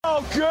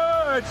Oh,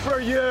 good for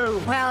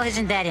you. Well,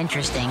 isn't that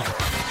interesting?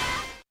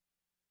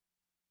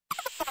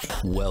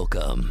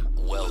 Welcome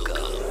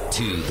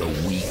to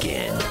the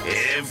weekend.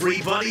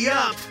 Everybody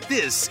up.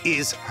 This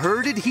is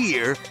Heard It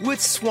Here with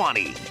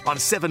Swanee on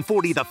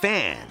 740 The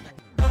Fan.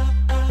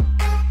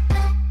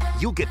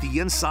 You'll get the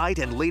insight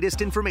and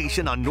latest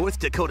information on North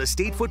Dakota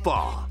State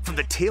football. From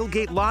the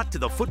tailgate lot to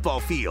the football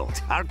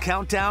field, our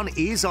countdown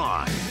is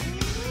on.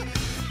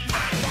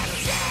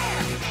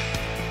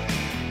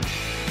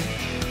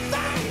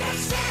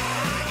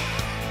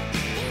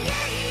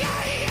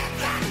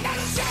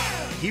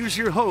 Here's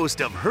your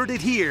host of Heard It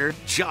Here,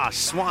 Josh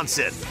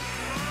Swanson.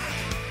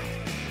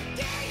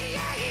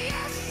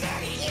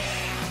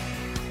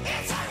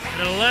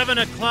 An 11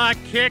 o'clock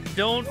kick,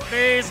 don't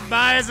phase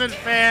Bison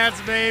fans,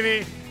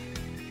 baby.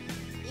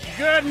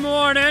 Good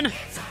morning,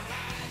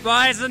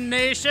 Bison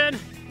Nation.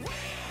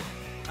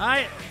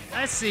 I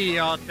see you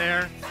out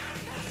there.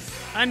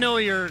 I know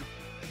you're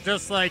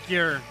just like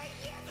your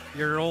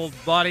old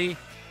buddy,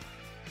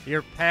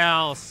 your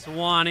pal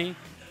Swanee.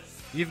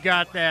 You've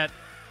got that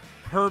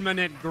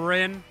permanent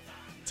grin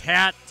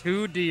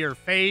tattooed to your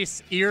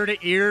face, ear to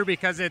ear,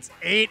 because it's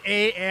 8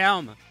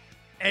 a.m.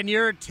 and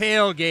you're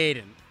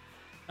tailgating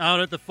out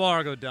at the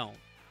Fargo Dome.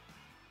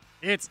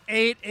 It's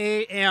 8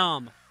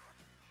 a.m.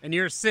 and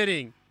you're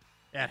sitting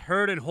at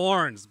Herd and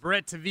Horns.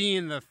 Brett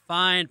Tavine, the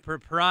fine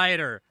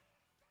proprietor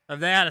of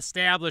that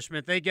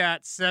establishment. They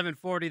got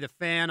 740 The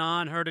Fan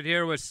on. Heard It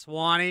Here with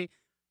Swanee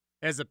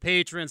as the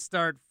patrons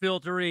start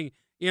filtering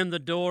in the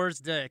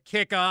doors to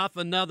kick off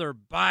another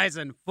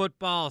Bison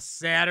football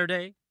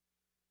Saturday.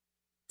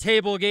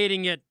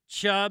 Tailgating at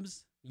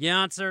Chubbs,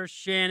 Yonser,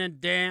 Shannon,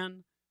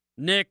 Dan,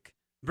 Nick,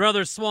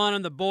 Brother Swan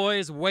and the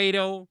boys,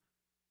 Wado,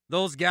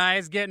 those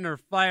guys getting her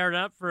fired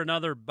up for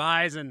another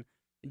Bison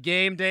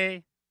game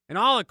day. And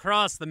all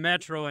across the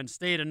metro and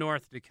state of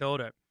North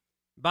Dakota,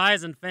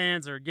 Bison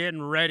fans are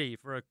getting ready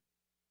for a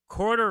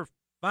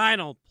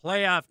quarterfinal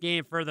playoff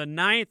game for the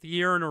 9th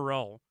year in a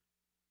row.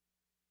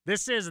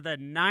 This is the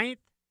 9th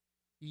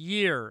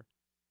year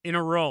in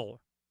a row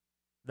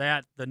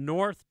that the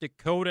North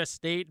Dakota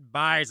State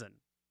Bison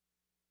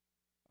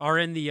are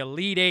in the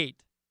Elite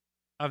Eight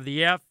of the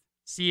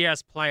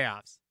FCS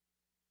playoffs.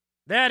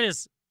 That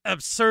is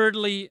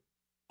absurdly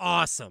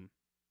awesome.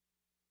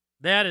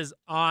 That is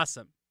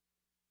awesome.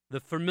 The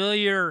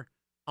familiar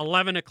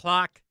 11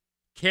 o'clock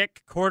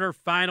kick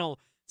quarterfinal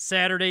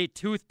Saturday,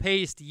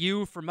 Toothpaste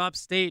U from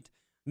upstate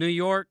New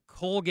York,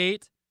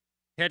 Colgate.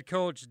 Head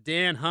coach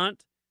Dan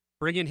Hunt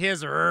bringing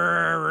his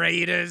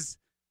Raiders,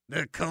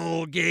 the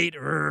Colgate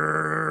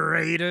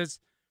Raiders,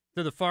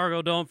 to the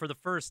Fargo Dome for the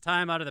first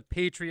time out of the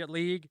Patriot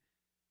League.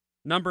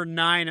 Number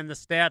 9 in the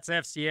Stats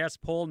FCS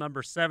poll,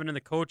 number 7 in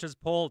the coaches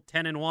poll,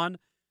 10-1.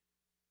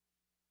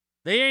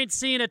 They ain't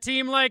seen a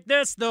team like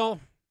this, though.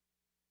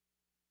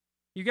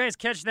 You guys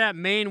catch that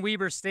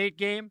Maine-Weber State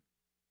game?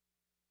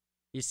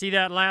 You see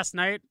that last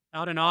night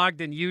out in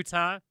Ogden,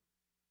 Utah?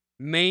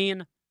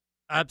 Maine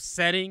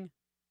upsetting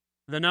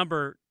the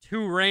number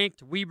 2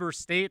 ranked Weber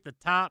State, the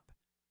top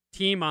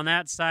team on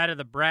that side of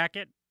the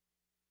bracket,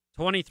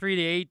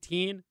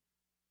 23-18.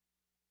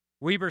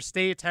 Weber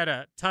State had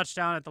a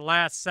touchdown at the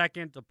last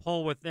second to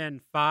pull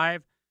within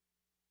 5.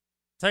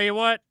 Tell you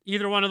what,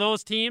 either one of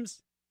those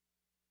teams,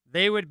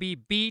 they would be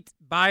beat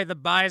by the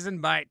Bison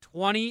by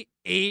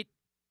 28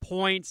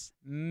 points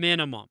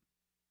minimum.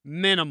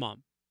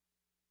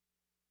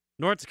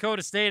 North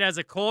Dakota State has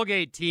a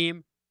Colgate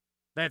team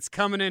that's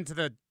coming into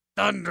the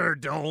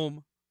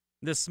Thunderdome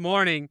this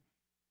morning.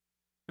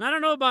 And I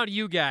don't know about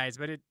you guys,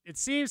 but it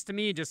seems to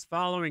me, just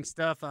following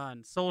stuff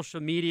on social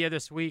media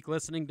this week,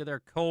 listening to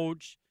their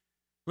coach,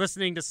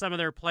 listening to some of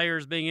their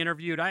players being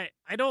interviewed, I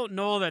don't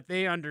know that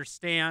they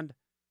understand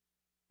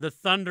the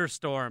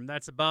thunderstorm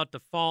that's about to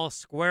fall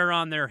square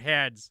on their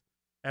heads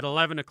at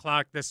 11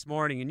 o'clock this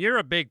morning. And you're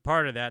a big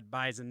part of that,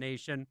 Bison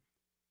Nation.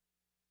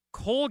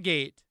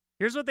 Colgate,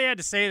 here's what they had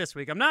to say this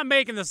week. I'm not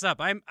making this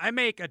up. I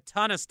make a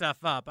ton of stuff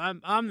up.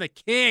 I'm the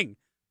king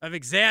of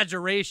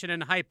exaggeration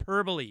and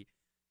hyperbole. You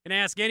can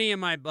ask any of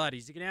my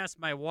buddies. You can ask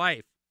my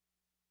wife.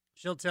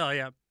 She'll tell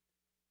you.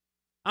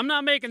 I'm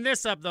not making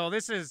this up, though.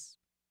 This is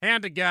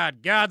hand to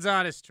God, God's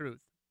honest truth.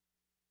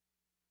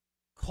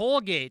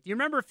 Colgate, you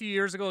remember a few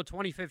years ago,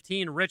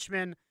 2015,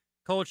 Richmond,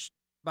 coached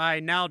by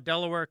now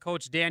Delaware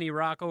coach Danny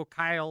Rocco,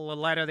 Kyle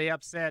Laletta, they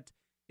upset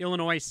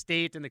Illinois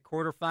State in the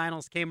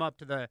quarterfinals, came up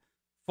to the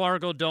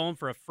Fargo Dome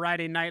for a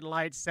Friday Night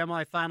Lights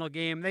semifinal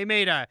game. They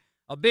made a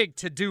big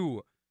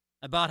to-do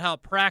about how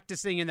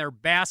practicing in their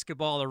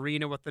basketball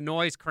arena with the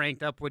noise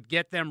cranked up would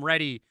get them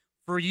ready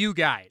for you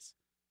guys,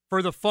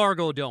 for the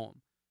Fargo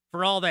Dome,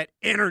 for all that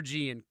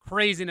energy and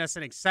craziness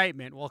and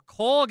excitement. Well,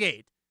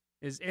 Colgate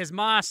is, as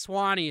Ma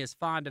Swanee is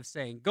fond of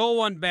saying, go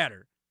one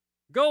better.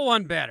 Go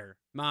one better,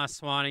 Ma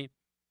Swanee.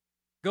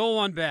 Go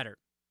one better.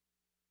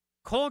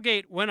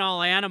 Colgate went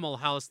all Animal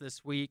House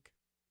this week,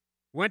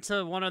 went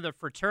to one of the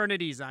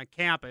fraternities on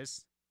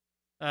campus,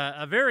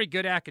 a very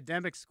good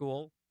academic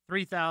school,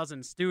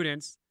 3,000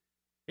 students.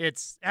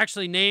 It's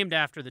actually named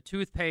after the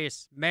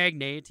toothpaste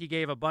magnate. He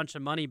gave a bunch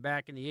of money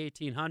back in the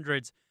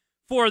 1800s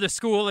for the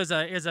school as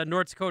a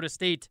North Dakota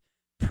State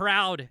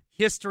proud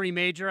history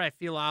major. I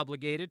feel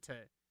obligated to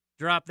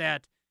drop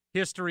that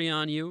history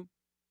on you.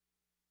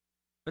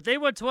 But they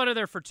went to one of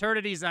their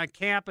fraternities on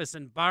campus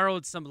and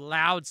borrowed some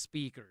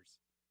loudspeakers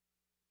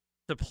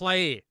to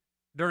play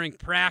during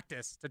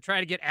practice to try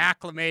to get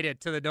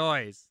acclimated to the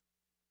noise.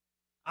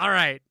 All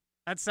right,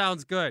 that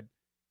sounds good.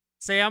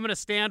 Say I'm going to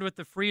stand with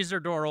the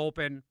freezer door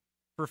open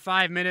for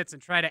 5 minutes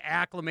and try to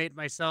acclimate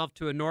myself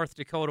to a North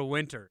Dakota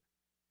winter,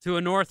 to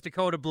a North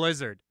Dakota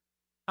blizzard.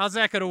 How's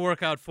that going to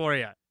work out for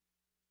you?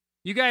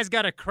 You guys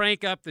got to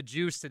crank up the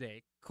juice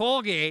today.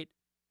 Colgate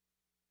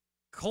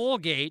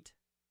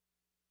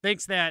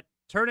thinks that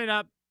turning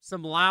up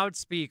some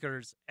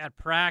loudspeakers at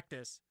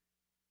practice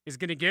is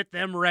going to get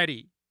them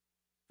ready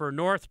for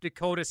North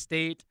Dakota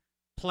State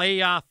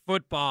playoff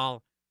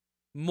football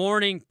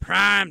morning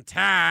prime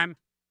time.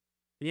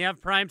 And you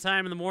have prime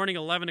time in the morning,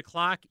 11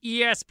 o'clock.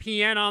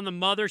 ESPN on the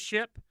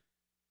mothership.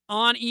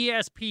 On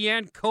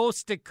ESPN,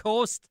 coast to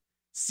coast,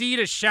 sea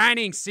to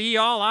shining sea,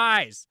 all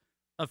eyes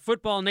of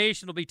Football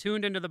Nation will be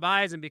tuned into the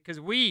Bison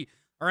because we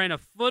are in a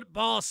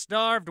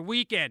football-starved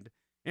weekend.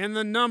 And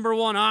the number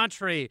one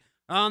entree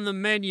on the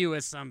menu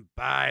is some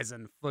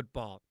Bison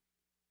football.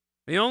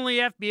 The only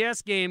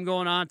FBS game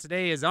going on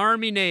today is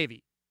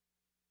Army-Navy.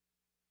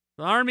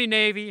 The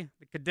Army-Navy,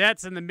 the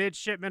cadets and the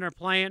midshipmen are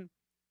playing.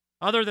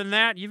 Other than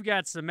that, you've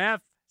got some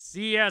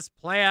FCS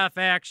playoff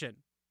action.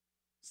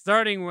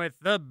 Starting with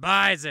the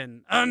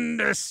Bison,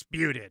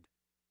 undisputed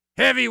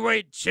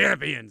heavyweight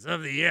champions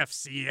of the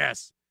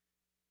FCS.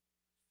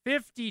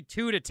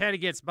 52-10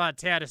 against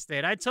Montana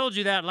State. I told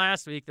you that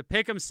last week. The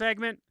Pick'em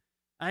segment,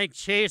 I think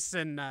Chase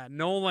and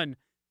Nolan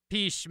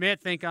P.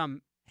 Schmidt think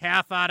I'm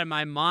half out of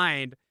my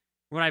mind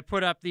when I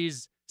put up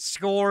these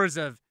scores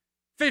of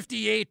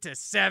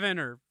 58-7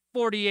 or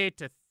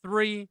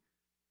 48-3.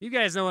 You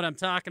guys know what I'm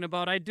talking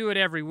about. I do it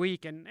every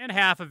week, and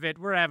half of it,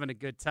 we're having a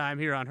good time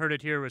here on Heard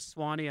It Here with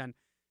Swanee on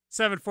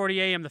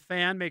 740 AM The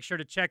Fan. Make sure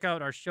to check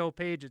out our show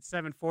page at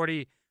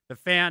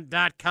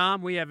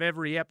 740thefan.com. We have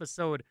every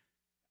episode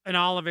in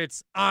all of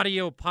its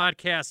audio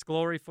podcast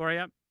glory for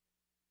you.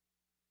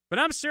 But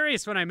I'm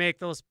serious when I make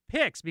those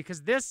picks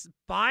because this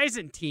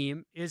Bison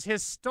team is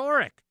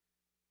historic.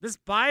 This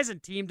Bison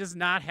team does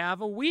not have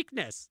a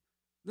weakness.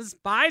 This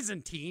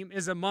Bison team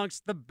is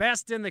amongst the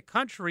best in the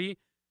country,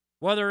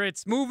 whether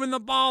it's moving the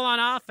ball on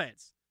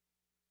offense,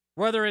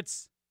 whether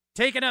it's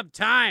taking up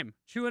time,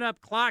 chewing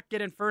up clock,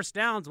 getting first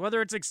downs,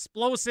 whether it's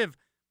explosive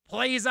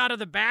plays out of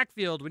the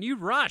backfield. When you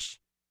rush,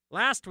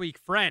 last week,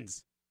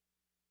 friends,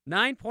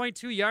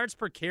 9.2 yards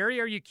per carry.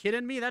 Are you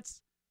kidding me?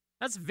 That's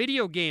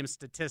video game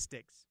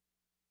statistics.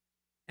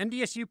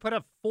 NDSU put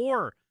up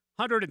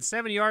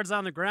 407 yards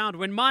on the ground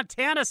when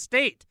Montana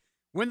State,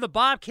 when the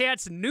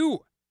Bobcats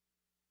knew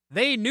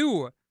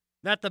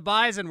that the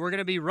Bison were going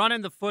to be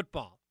running the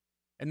football.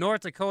 And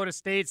North Dakota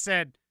State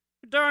said,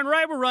 darn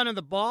right we're running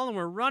the ball, and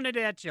we're running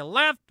at you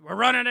left, we're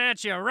running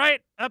at you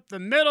right, up the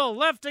middle,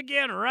 left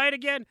again, right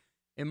again.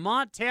 And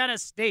Montana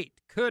State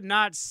could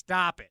not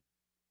stop it.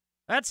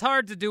 That's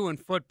hard to do in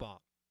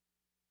football.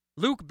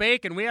 Luke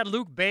Bacon, we had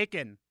Luke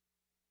Bacon,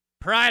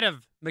 pride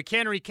of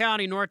McHenry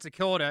County, North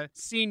Dakota,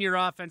 senior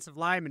offensive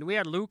lineman. We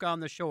had Luke on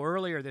the show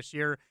earlier this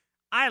year.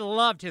 I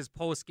loved his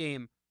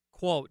post-game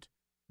quote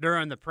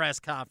during the press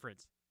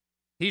conference.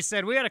 He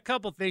said, we had a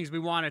couple things we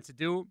wanted to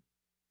do.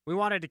 We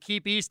wanted to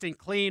keep Easton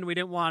clean. We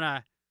didn't want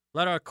to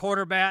let our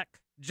quarterback,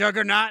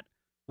 juggernaut,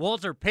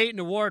 Walter Payton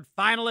Award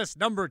finalist,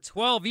 number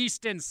 12,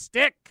 Easton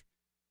stick.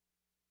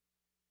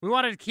 We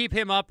wanted to keep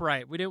him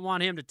upright. We didn't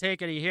want him to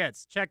take any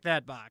hits. Check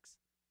that box.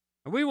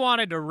 And we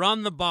wanted to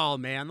run the ball,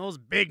 man. Those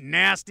big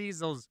nasties,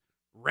 those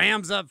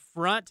Rams up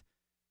front,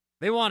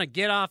 they want to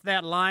get off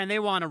that line. They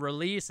want to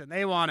release, and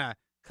they want to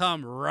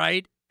come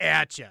right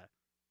at you.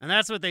 And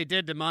that's what they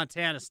did to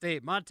Montana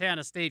State.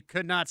 Montana State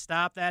could not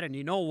stop that. And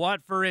you know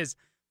what? For his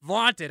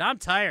vaunted, I'm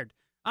tired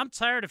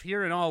of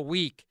hearing all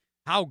week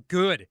how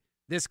good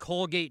this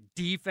Colgate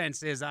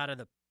defense is out of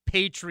the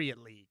Patriot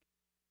League.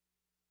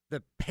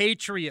 The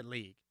Patriot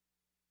League.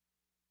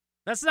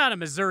 That's not a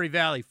Missouri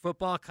Valley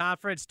Football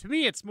Conference. To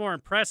me, it's more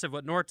impressive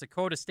what North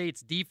Dakota State's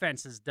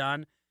defense has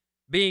done,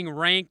 being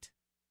ranked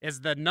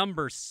as the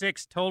number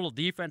 6 total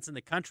defense in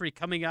the country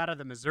coming out of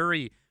the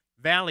Missouri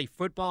Valley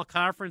Football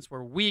Conference,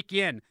 where week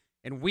in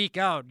and week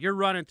out, you're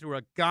running through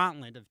a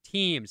gauntlet of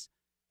teams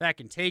that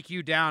can take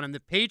you down. In the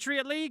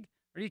Patriot League?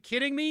 Are you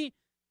kidding me?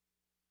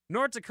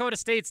 North Dakota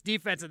State's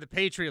defense in the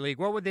Patriot League,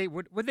 what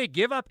would they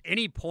give up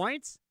any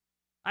points?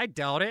 I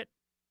doubt it.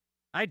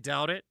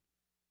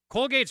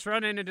 Colgate's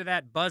running into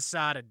that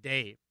buzzsaw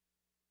today.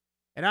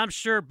 And I'm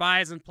sure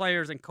Bison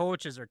players and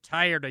coaches are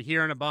tired of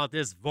hearing about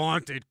this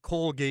vaunted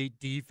Colgate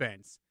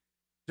defense.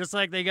 Just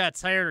like they got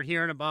tired of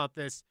hearing about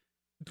this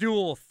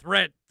dual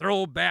threat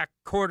throwback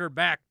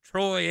quarterback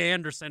Troy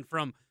Anderson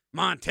from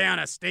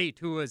Montana State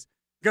who was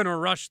going to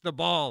rush the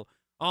ball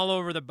all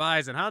over the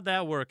Bison. How'd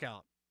that work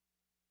out?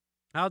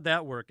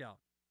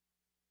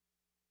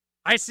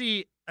 I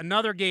see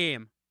another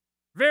game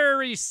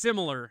very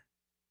similar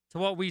to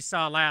what we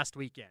saw last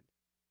weekend.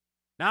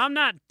 Now, I'm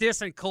not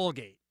dissing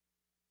Colgate.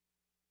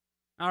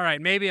 All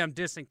right, maybe I'm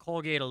dissing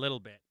Colgate a little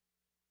bit.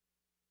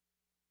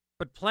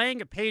 But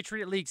playing a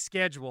Patriot League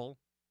schedule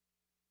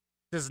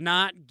does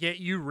not get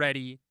you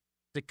ready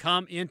to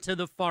come into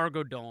the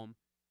Fargo Dome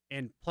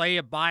and play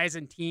a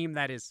Bison team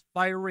that is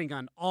firing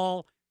on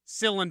all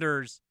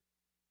cylinders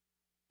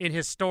in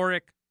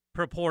historic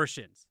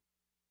proportions.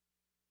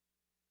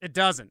 It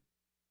doesn't.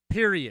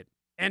 Period.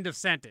 End of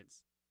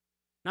sentence.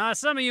 Now,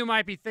 some of you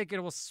might be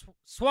thinking, well,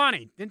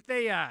 Swanee, didn't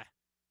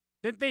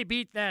they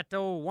beat that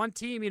one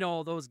team,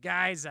 those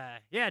guys,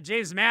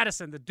 James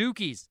Madison, the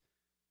Dukies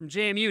from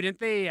JMU, didn't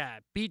they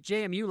beat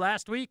JMU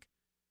last week?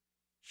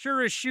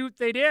 Sure as shoot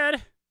they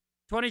did.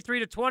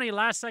 23-20,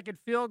 last-second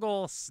field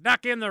goal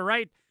snuck in the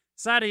right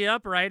side of the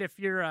upright. If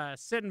you're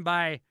sitting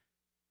by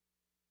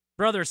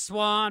Brother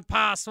Swan,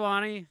 Pa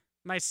Swanee,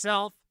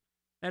 myself,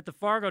 at the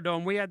Fargo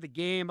Dome, we had the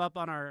game up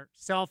on our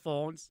cell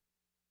phones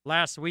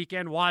last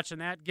weekend, watching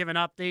that, giving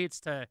updates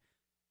to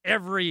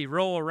every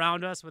row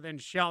around us within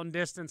shouting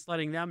distance,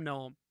 letting them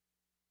know.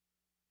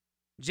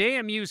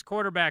 JMU's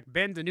quarterback,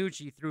 Ben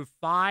DiNucci, threw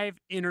 5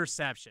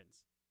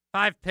 interceptions,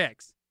 5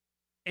 picks,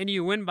 and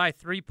you win by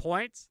 3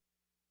 points?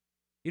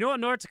 You know what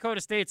North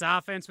Dakota State's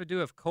offense would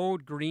do if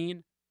Code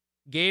Green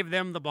gave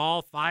them the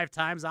ball 5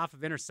 times off of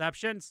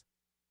interceptions?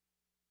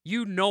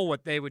 You know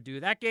what they would do.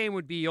 That game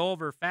would be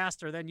over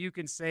faster than you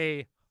can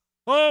say,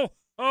 ho,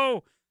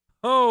 ho,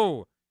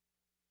 ho.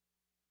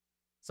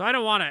 So I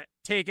don't want to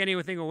take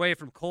anything away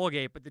from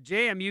Colgate, but the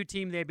JMU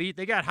team they beat,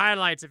 they got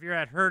highlights. If you're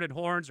at Herd and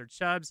Horns or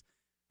Chubbs,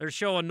 they're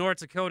showing North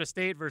Dakota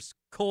State versus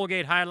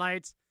Colgate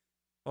highlights,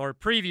 or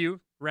preview,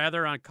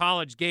 rather, on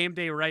College Game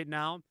Day right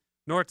now.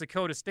 North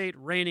Dakota State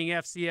reigning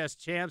FCS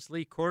champs,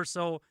 Lee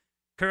Corso,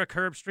 Kirk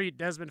Herbstreit,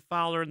 Desmond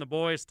Fowler, and the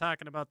boys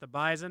talking about the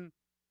Bison.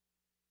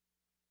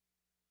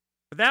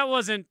 But that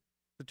wasn't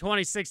the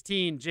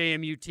 2016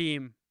 JMU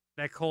team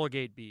that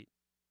Colgate beat.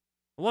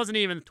 It wasn't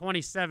even the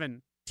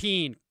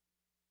 2017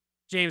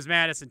 James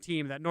Madison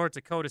team that North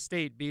Dakota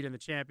State beat in the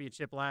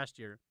championship last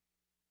year.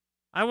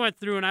 I went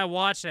through and I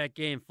watched that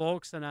game,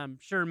 folks, and I'm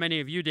sure many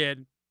of you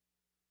did.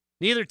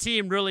 Neither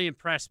team really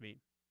impressed me.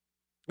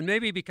 And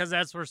maybe because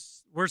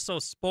we're so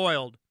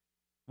spoiled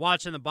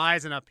watching the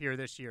Bison up here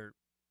this year.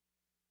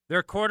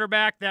 Their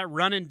quarterback, that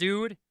running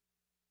dude,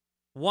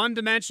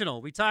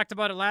 one-dimensional. We talked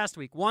about it last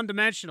week.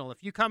 One-dimensional.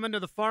 If you come into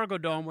the Fargo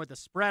Dome with a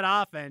spread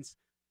offense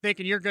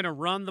thinking you're going to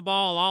run the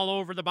ball all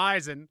over the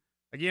Bison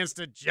against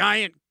a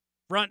giant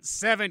front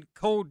 7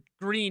 Code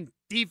Green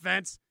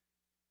defense,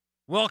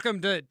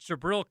 welcome to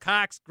Jabril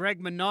Cox, Greg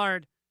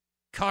Menard,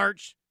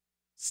 Karch,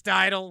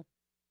 Steidel,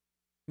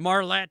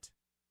 Marlette,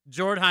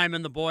 Jordheim,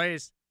 and the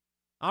boys.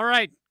 All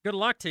right, good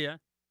luck to you.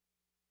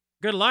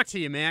 Good luck to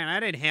you, man.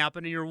 That ain't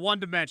happening. You're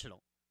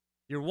one-dimensional.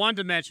 You're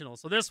one-dimensional.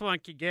 So this one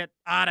could get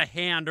out of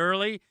hand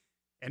early,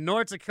 and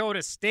North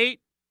Dakota State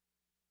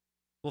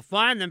will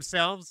find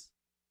themselves,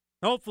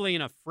 hopefully,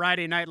 in a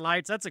Friday Night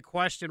Lights. That's a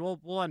question.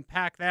 We'll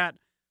unpack that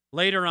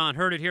later on.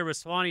 Heard it here with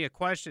Swanee. A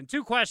question.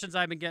 2 questions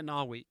I've been getting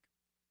all week.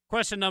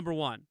 Question number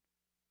 1.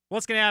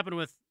 What's going to happen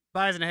with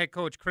Bison head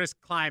coach Chris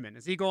Klieman?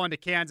 Is he going to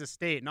Kansas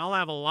State? And I'll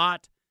have a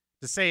lot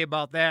to say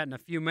about that in a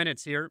few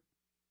minutes here.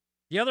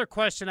 The other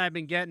question I've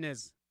been getting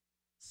is,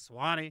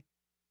 Swanee,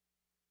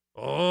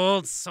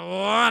 old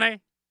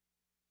Swanee,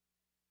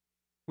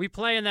 we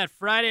play in that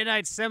Friday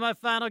night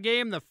semifinal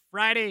game, the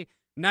Friday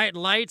Night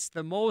Lights,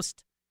 the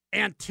most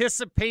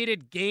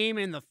anticipated game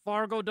in the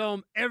Fargo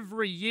Dome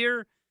every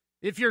year.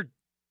 If you're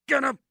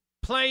going to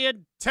play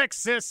in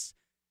Texas,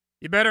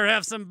 you better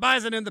have some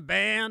Bison in the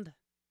band.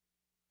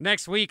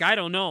 Next week, I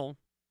don't know.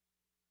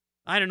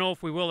 I don't know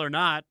if we will or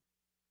not.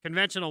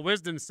 Conventional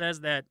wisdom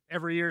says that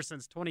every year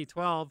since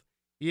 2012,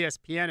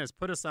 ESPN has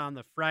put us on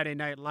the Friday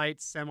Night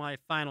Lights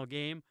semifinal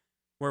game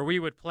where we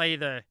would play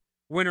the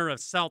winner of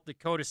South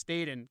Dakota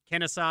State and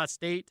Kennesaw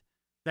State.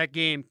 That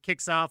game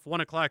kicks off 1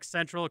 o'clock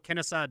Central,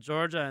 Kennesaw,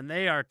 Georgia, and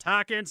they are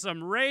talking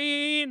some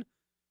rain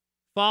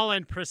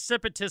falling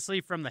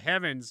precipitously from the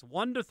heavens.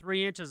 1 to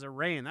 3 inches of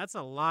rain. That's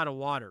a lot of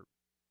water.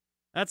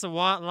 That's a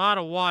lot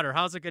of water.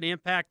 How's it going to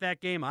impact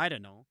that game? I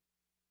don't know.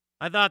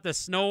 I thought the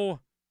snow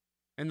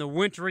and the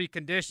wintry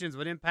conditions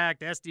would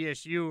impact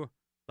SDSU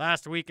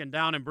last weekend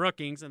down in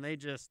Brookings, and they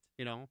just,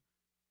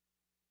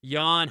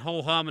 yawn,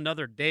 ho-hum,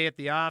 another day at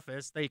the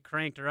office. They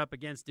cranked her up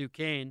against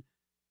Duquesne.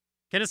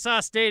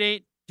 Kennesaw State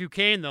ain't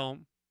Duquesne, though,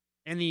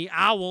 and the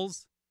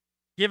Owls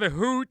give a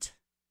hoot.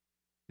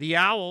 The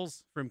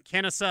Owls from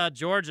Kennesaw,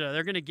 Georgia,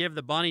 they're going to give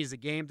the Bunnies a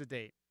game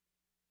today.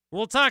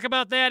 We'll talk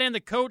about that in the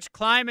Coach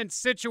Klieman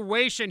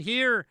situation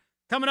here.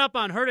 Coming up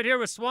on Heard It Here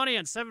with Swanee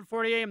on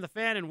 740 AM The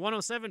Fan and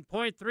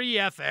 107.3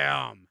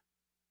 FM.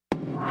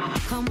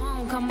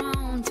 Come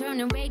on, turn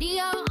the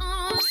radio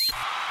on.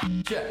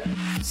 Check.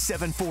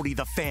 740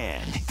 The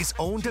Fan is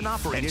owned and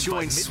operated. And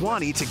join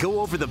Swanee to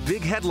go over the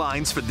big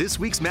headlines for this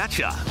week's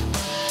matchup.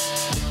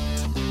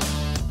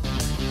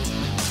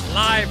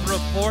 Live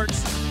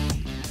reports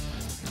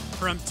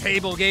from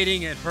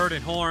tailgating at Herd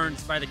and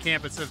Horns by the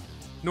campus of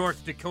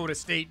North Dakota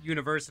State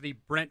University.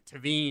 Brent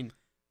Tavine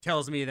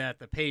tells me that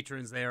the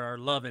patrons there are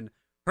loving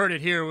Heard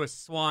It Here with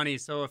Swanee.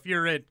 So if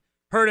you're at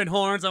Herding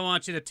Horns, I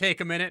want you to take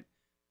a minute,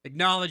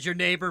 acknowledge your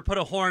neighbor, put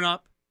a horn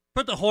up.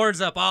 Put the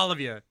horns up, all of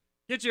you.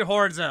 Get your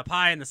horns up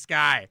high in the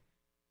sky.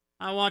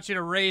 I want you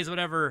to raise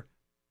whatever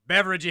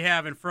beverage you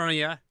have in front of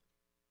you.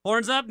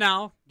 Horns up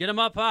now. Get them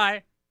up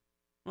high.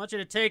 I want you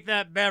to take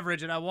that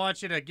beverage, and I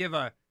want you to give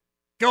a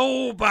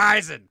Go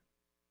Bison.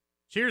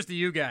 Cheers to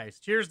you guys.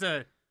 Cheers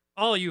to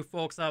all you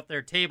folks out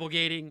there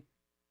tailgating,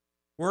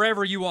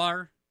 wherever you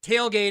are.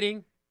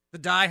 Tailgating, the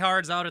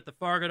diehards out at the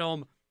Fargo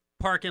Dome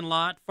parking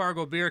lot,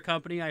 Fargo Beer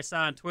Company. I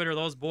saw on Twitter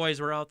those boys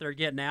were out there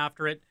getting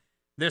after it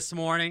this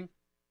morning.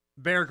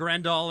 Bear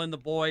Grendall and the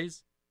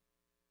boys.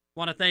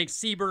 Want to thank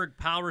Seaberg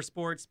Power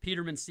Sports,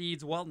 Peterman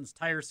Seeds, Welton's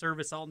Tire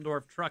Service,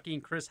 Altendorf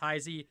Trucking, Chris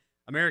Heisey,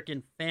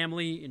 American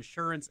Family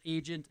Insurance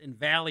Agent, and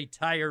Valley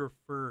Tire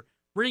for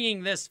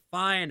bringing this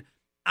fine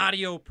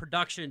audio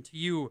production to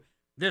you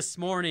this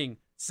morning,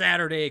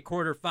 Saturday,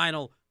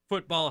 quarterfinal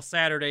football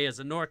Saturday, as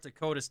the North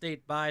Dakota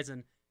State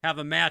Bison have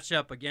a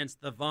matchup against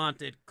the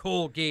vaunted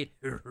Colgate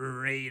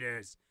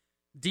Raiders.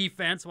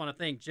 Defense, want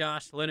to thank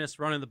Josh Linus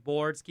running the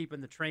boards, keeping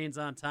the trains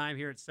on time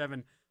here at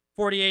 7:40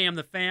 a.m.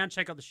 The Fan.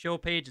 Check out the show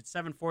page at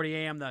 7:40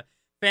 a.m.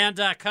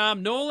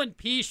 thefan.com. Nolan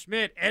P.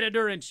 Schmidt,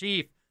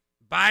 editor-in-chief,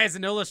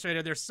 Bison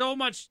Illustrated. There's so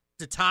much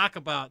to talk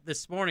about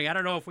this morning. I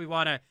don't know if we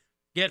want to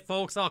get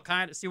folks all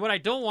kind of... See, what I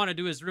don't want to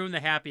do is ruin the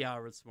happy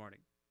hour this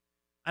morning.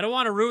 I don't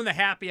want to ruin the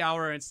happy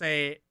hour and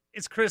say,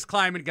 it's Chris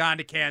Kleiman gone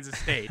to Kansas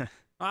State.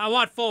 I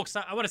want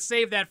to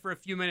save that for a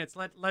few minutes.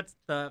 Let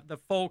the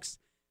folks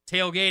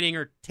tailgating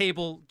or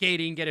table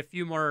gating get a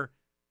few more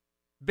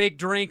big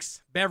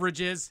drinks,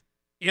 beverages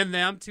in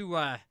them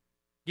to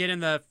get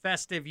in the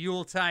festive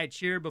Yuletide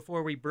cheer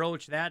before we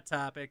broach that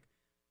topic.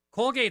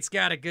 Colgate's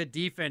got a good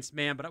defense,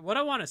 man, but what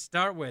I want to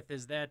start with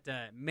is that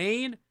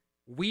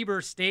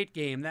Maine-Weber State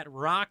game, that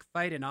rock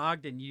fight in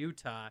Ogden,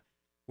 Utah,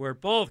 where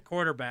both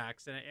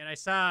quarterbacks, and I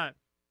saw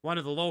one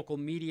of the local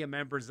media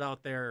members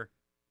out there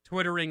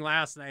Twittering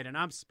last night, and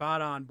I'm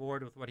spot on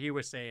board with what he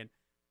was saying.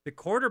 The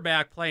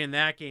quarterback play in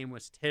that game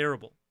was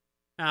terrible.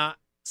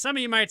 Some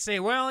of you might say,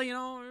 well,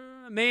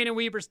 Maine and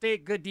Weber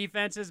State, good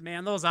defenses.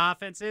 Man, those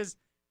offenses,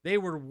 they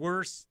were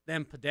worse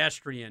than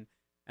pedestrian.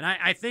 And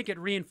I think it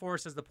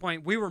reinforces the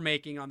point we were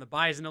making on the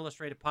Bison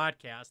Illustrated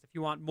podcast. If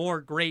you want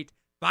more great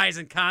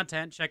Bison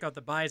content, check out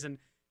the Bison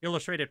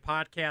Illustrated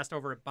podcast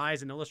over at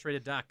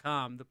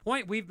bisonillustrated.com. The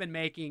point we've been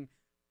making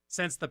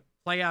since the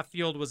playoff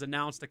field was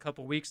announced a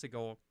couple weeks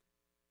ago,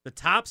 the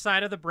top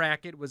side of the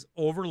bracket was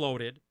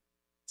overloaded.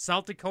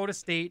 South Dakota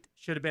State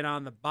should have been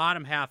on the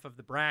bottom half of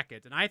the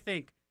bracket. And I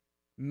think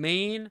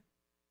Maine,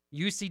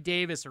 UC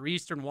Davis, or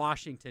Eastern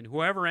Washington,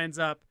 whoever ends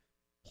up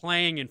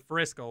playing in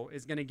Frisco,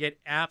 is going to get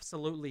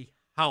absolutely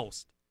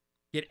housed,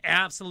 get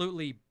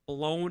absolutely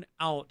blown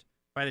out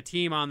by the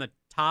team on the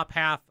top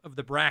half of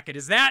the bracket.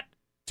 Is that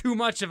too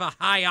much of a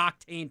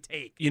high-octane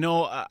take?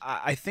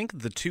 I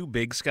think the two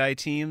Big Sky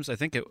teams,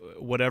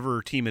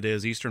 whatever team it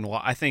is,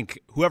 I think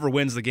whoever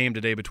wins the game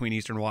today between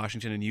Eastern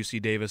Washington and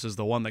UC Davis is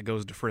the one that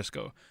goes to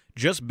Frisco.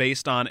 Just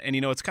based on, and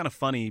it's kind of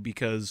funny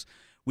because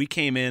we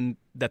came in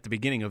at the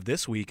beginning of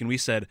this week and we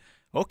said,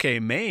 okay,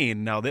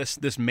 Maine, now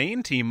this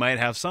Maine team might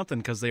have something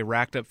because they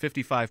racked up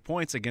 55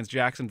 points against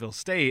Jacksonville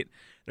State.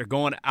 They're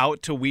going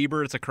out to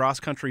Weber. It's a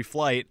cross-country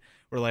flight.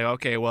 We're like,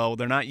 okay, well,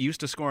 they're not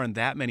used to scoring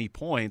that many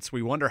points.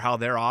 We wonder how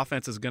their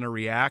offense is going to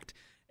react.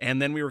 And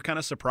then we were kind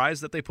of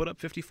surprised that they put up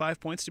 55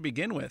 points to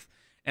begin with.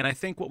 And I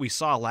think what we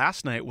saw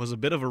last night was a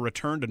bit of a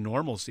return to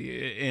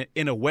normalcy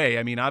in a way.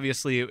 I mean,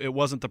 obviously, it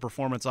wasn't the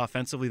performance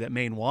offensively that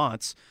Maine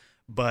wants.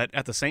 But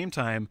at the same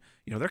time,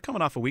 they're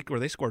coming off a week where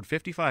they scored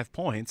 55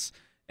 points.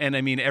 And, I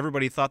mean,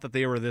 everybody thought that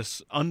they were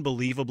this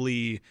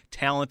unbelievably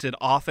talented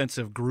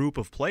offensive group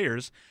of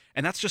players.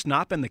 And that's just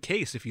not been the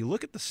case. If you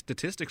look at the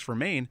statistics for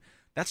Maine,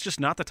 that's just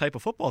not the type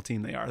of football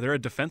team they are. They're a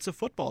defensive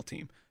football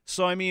team.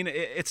 So, I mean,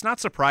 it's not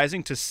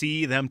surprising to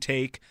see them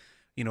take,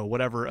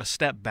 a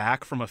step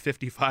back from a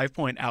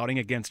 55-point outing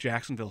against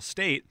Jacksonville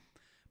State.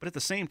 But at the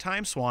same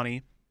time,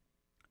 Swanee,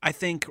 I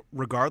think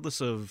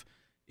regardless of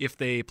if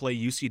they play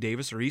UC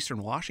Davis or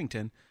Eastern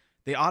Washington,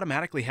 they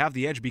automatically have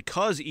the edge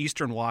because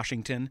Eastern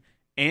Washington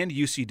and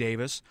UC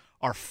Davis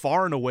are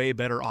far and away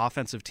better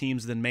offensive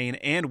teams than Maine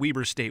and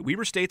Weber State.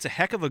 Weber State's a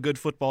heck of a good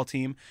football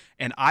team,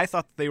 and I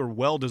thought that they were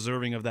well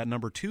deserving of that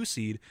number 2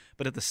 seed,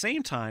 but at the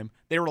same time,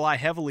 they rely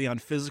heavily on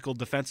physical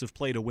defensive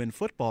play to win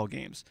football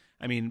games.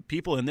 I mean,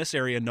 people in this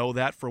area know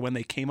that for when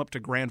they came up to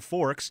Grand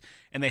Forks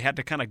and they had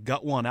to kind of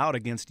gut one out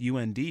against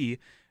UND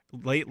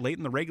late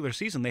in the regular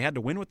season. They had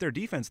to win with their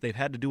defense. They've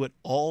had to do it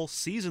all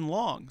season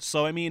long.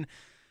 So, I mean,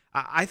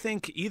 I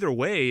think either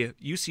way,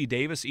 UC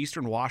Davis,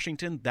 Eastern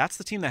Washington, that's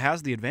the team that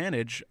has the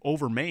advantage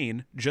over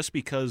Maine just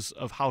because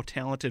of how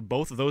talented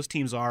both of those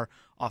teams are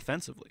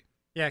offensively.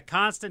 Yeah,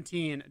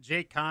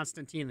 Jake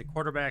Constantine, the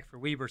quarterback for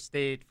Weber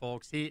State,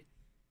 folks,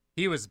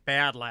 he was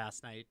bad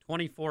last night.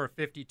 24 of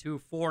 52,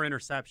 4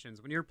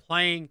 interceptions. When you're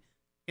playing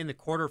in the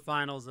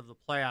quarterfinals of the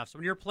playoffs,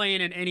 when you're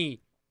playing in any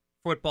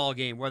football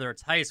game, whether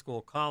it's high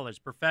school,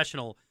 college,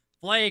 professional,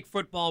 flag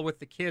football with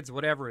the kids,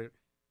 whatever,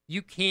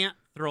 you can't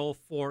throw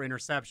 4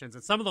 interceptions.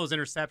 And some of those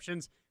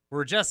interceptions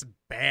were just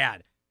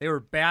bad. They were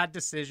bad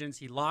decisions.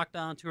 He locked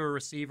onto a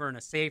receiver, and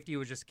a safety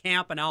was just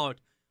camping out,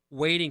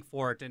 waiting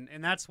for it.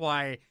 And that's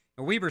why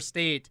Weber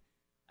State,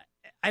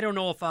 I don't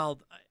know if I'll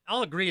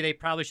agree they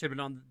probably should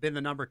have been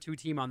the number 2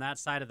 team on that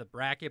side of the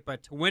bracket.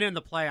 But to win in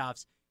the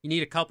playoffs, you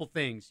need a couple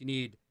things. You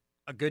need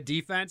a good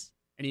defense,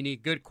 and you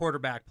need good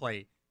quarterback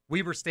play.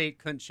 Weber State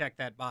couldn't check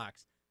that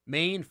box.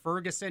 Maine,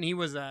 Ferguson, he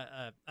was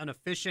an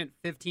efficient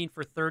 15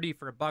 for 30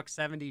 for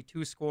 $170,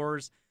 2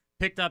 scores,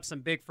 picked up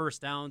some big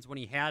first downs when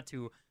he had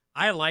to.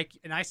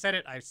 I said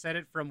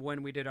it from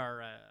when we did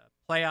our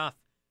playoff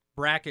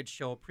bracket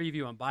show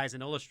preview on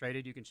Bison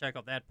Illustrated. You can check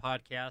out that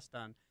podcast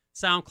on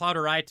SoundCloud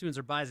or iTunes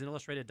or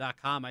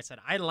BisonIllustrated.com. I said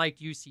I like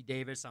UC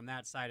Davis on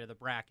that side of the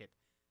bracket.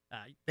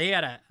 They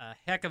had a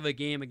heck of a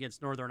game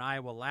against Northern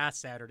Iowa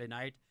last Saturday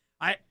night.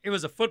 It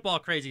was a football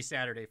crazy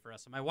Saturday for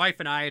us. My wife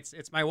and I,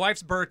 it's my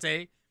wife's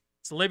birthday.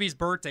 It's Libby's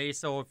birthday,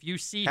 so if you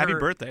see Happy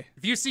birthday.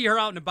 If you see her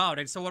out and about,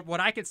 and so what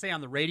I can say on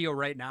the radio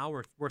right now,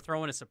 we're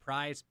throwing a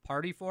surprise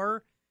party for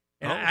her.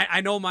 And I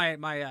know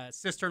my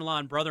sister-in-law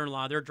and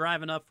brother-in-law, they're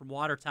driving up from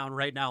Watertown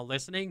right now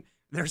listening.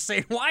 They're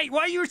saying, why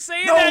are you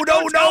saying that?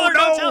 Don't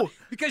tell her.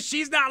 Because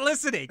she's not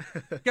listening.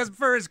 Because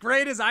for as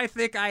great as I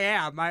think I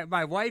am,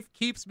 my wife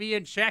keeps me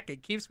in check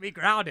and keeps me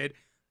grounded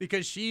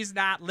because she's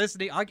not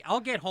listening. I'll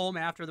get home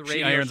after the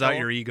radio show. She irons out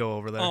your ego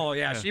over there. Oh,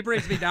 yeah. She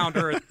brings me down to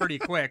earth pretty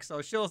quick.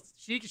 So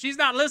she's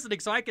not listening,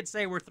 so I could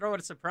say we're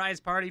throwing a surprise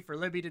party for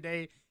Libby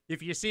today.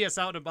 If you see us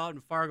out and about in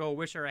Fargo,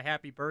 wish her a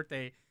happy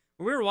birthday.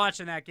 When we were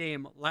watching that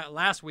game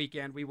last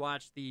weekend, we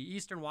watched the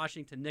Eastern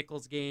Washington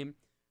Nichols game.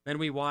 Then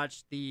we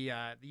watched the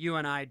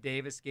UNI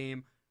Davis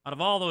game. Out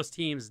of all those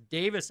teams,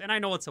 Davis, and I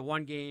know it's a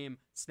one-game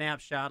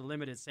snapshot,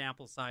 limited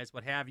sample size,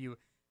 what have you,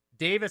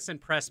 Davis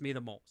impressed me the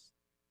most.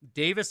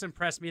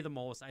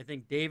 I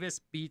think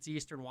Davis beats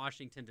Eastern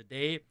Washington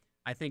today.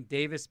 I think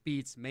Davis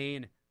beats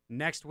Maine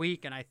next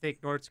week, and I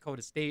think North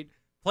Dakota State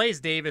plays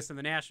Davis in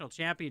the national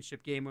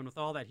championship game. And with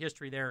all that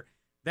history there,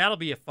 that'll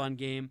be a fun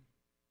game.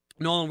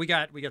 Nolan, we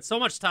got so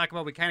much to talk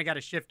about. We kind of got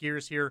to shift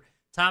gears here.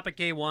 Topic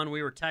A1,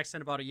 we were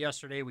texting about it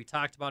yesterday. We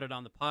talked about it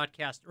on the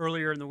podcast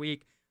earlier in the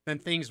week. Then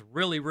things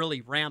really,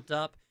 really ramped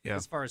up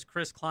as far as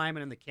Chris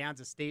Kleiman and the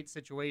Kansas State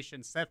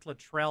situation. Seth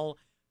Luttrell,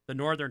 the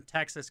North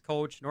Texas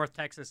coach,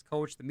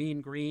 the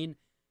Mean Green,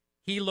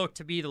 he looked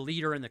to be the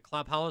leader in the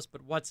clubhouse.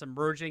 But what's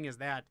emerging is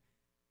that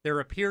there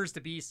appears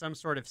to be some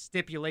sort of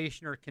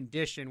stipulation or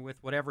condition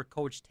with whatever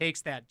coach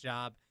takes that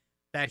job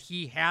that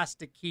he has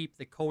to keep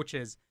the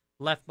coaches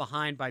left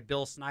behind by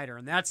Bill Snyder.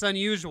 And that's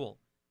unusual.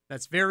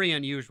 That's very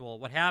unusual.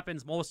 What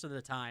happens most of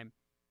the time,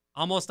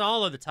 almost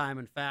all of the time,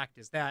 in fact,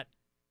 is that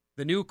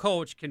the new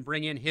coach can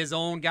bring in his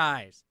own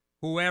guys,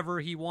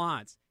 whoever he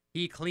wants.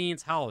 He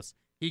cleans house.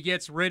 He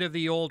gets rid of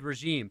the old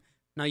regime.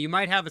 Now, you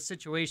might have a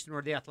situation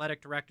where the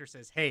athletic director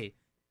says, hey,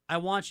 I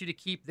want you to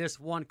keep this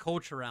one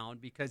coach around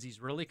because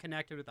he's really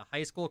connected with the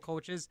high school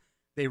coaches.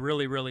 They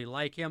really, really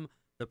like him.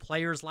 The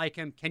players like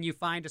him. Can you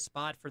find a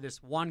spot for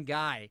this one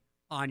guy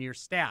on your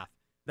staff?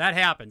 That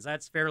happens.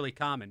 That's fairly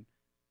common.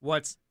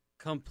 What's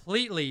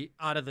completely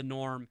out of the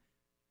norm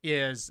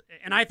is,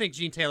 and I think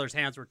Gene Taylor's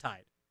hands were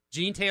tied.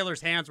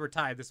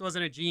 This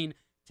wasn't a Gene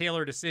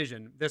Taylor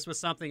decision. This was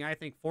something I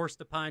think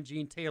forced upon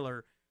Gene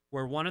Taylor,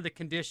 where one of the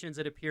conditions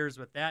it appears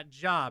with that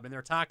job, and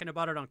they're talking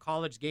about it on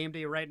College Game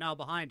Day right now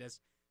behind us,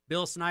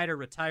 Bill Snyder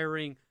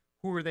retiring,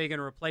 who are they going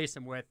to replace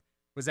him with,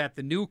 was that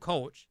the new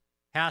coach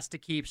has to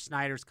keep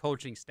Snyder's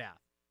coaching staff.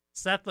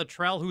 Seth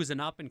Luttrell, who's an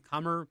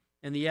up-and-comer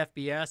in the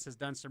FBS, has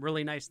done some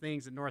really nice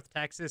things in North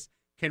Texas,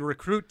 can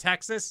recruit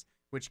Texas,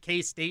 which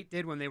K-State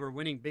did when they were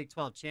winning Big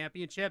 12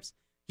 championships.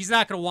 He's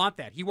not going to want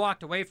that. He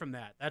walked away from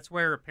that. That's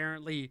where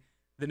apparently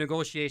the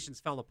negotiations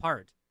fell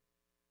apart.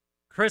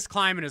 Chris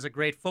Kleiman is a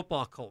great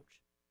football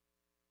coach.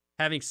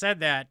 Having said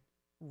that,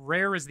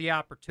 rare is the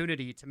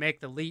opportunity to make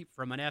the leap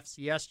from an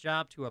FCS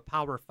job to a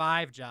Power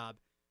 5 job,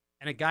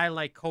 and a guy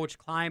like Coach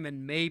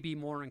Kleiman may be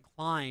more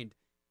inclined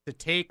to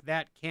take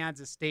that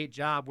Kansas State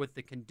job with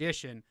the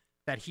condition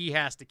that he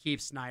has to keep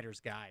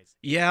Snyder's guys.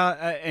 Yeah,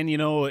 and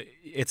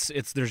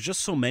it's there's just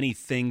so many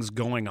things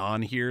going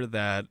on here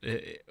that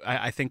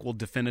I think we'll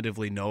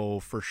definitively know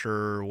for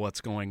sure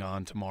what's going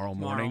on tomorrow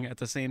morning at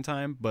the same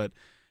time. But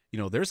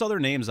there's other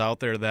names out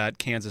there that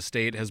Kansas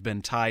State has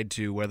been tied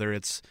to, whether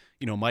it's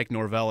Mike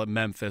Norvell at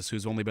Memphis,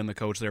 who's only been the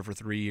coach there for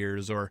 3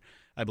 years, or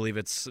I believe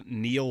it's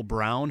Neil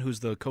Brown,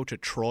 who's the coach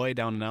at Troy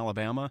down in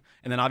Alabama,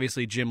 and then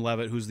obviously Jim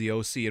Leavitt, who's the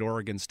OC at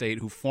Oregon State,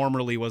 who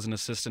formerly was an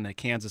assistant at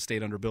Kansas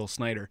State under Bill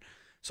Snyder.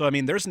 So,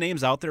 there's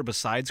names out there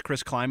besides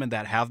Chris Kleiman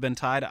that have been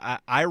tied.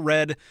 I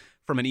read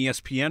from an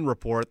ESPN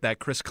report that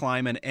Chris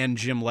Kleiman and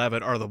Jim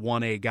Leavitt are the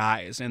 1A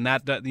guys, and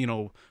that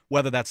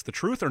whether that's the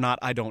truth or not,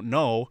 I don't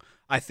know.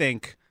 I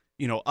think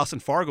us in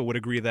Fargo would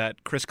agree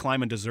that Chris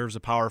Kleiman deserves a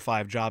Power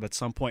 5 job at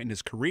some point in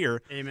his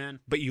career. Amen.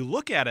 But you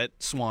look at it,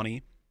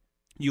 Swanee,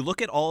 you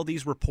look at all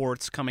these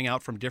reports coming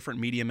out from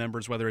different media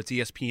members, whether it's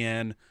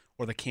ESPN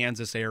or the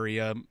Kansas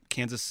area,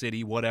 Kansas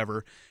City,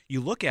 whatever, you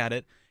look at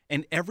it,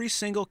 and every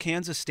single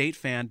Kansas State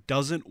fan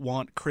doesn't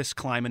want Chris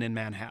Kleiman in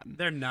Manhattan.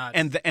 They're nuts.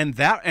 And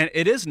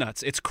it is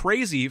nuts. It's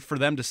crazy for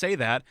them to say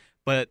that,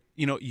 but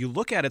you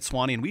look at it,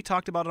 Swanee, and we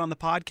talked about it on the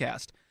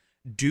podcast.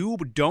 Do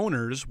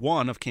donors,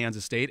 one, of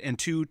Kansas State, and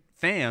two,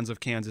 fans of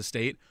Kansas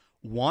State,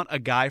 want a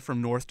guy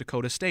from North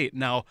Dakota State?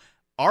 Now,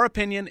 our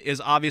opinion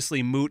is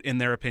obviously moot in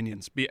their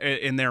opinions,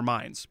 in their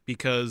minds,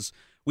 because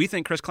we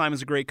think Chris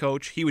Kleiman's a great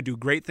coach. He would do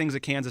great things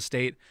at Kansas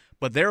State,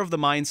 but they're of the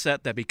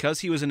mindset that because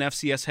he was an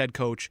FCS head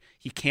coach,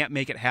 he can't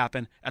make it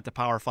happen at the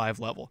Power 5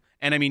 level.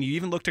 And, I mean, you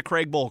even look to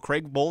Craig Bull.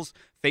 Craig Bull's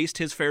faced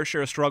his fair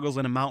share of struggles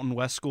in a Mountain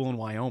West school in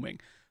Wyoming.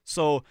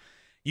 So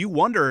you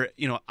wonder,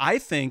 I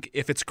think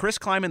if it's Chris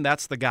Kleiman,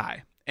 that's the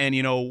guy. And,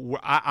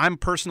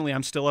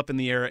 I'm still up in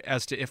the air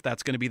as to if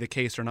that's going to be the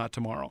case or not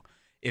tomorrow.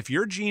 If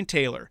you're Gene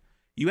Taylor,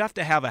 you have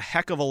to have a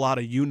heck of a lot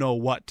of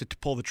what to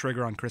pull the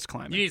trigger on Chris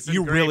Kleiman.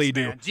 You really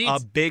do. A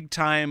big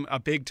time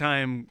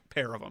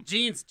pair of them.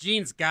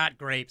 Gene's got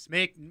grapes.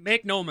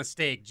 Make no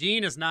mistake.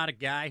 Gene is not a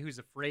guy who's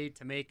afraid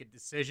to make a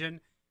decision.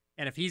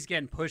 And if he's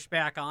getting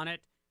pushback on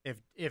it,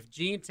 if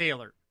Gene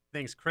Taylor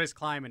thinks Chris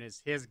Kleiman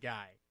is his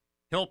guy,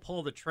 he'll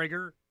pull the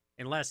trigger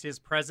unless his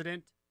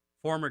president,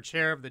 former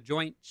chair of the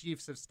Joint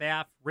Chiefs of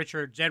Staff,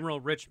 General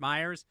Rich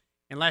Myers,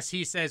 unless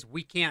he says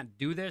we can't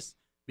do this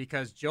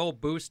because Joe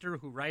Booster,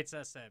 who writes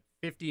us a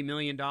 $50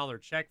 million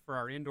check for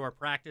our indoor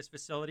practice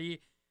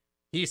facility,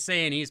 he's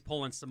saying he's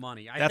pulling some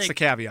money. That's the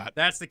caveat.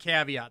 That's the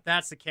caveat.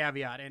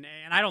 And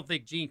I don't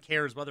think Gene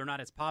cares whether or not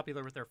it's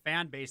popular with their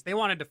fan base. They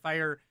wanted to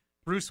fire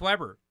Bruce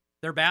Weber,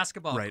 their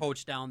basketball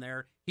coach down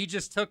there. He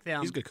just took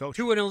them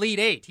to an Elite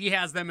Eight. He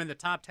has them in the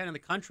top 10 in the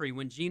country.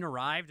 When Gene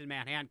arrived in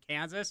Manhattan,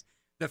 Kansas,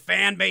 the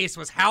fan base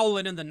was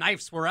howling and the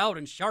knives were out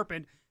and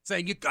sharpened,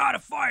 saying, you got to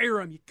fire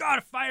him. You got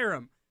to fire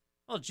him.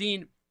 Well,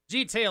 Gene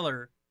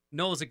Taylor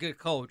knows a good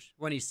coach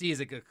when he sees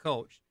a good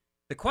coach.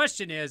 The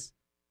question is,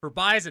 for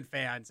Bison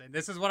fans, and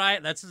this is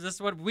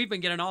what we've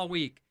been getting all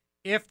week,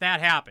 if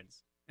that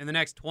happens in the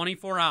next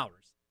 24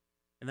 hours,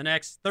 in the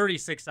next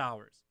 36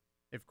 hours,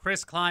 if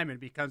Chris Kleiman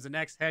becomes the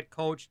next head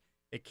coach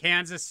at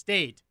Kansas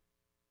State,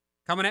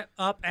 coming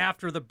up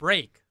after the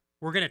break,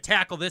 we're going to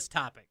tackle this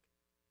topic.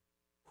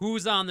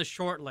 Who's on the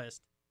short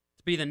list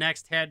to be the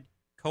next head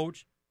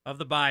coach of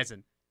the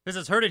Bison? This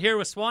is Heard It Here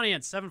with Swanee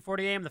at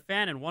 740 AM The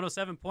Fan and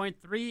 107.3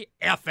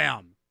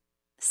 FM.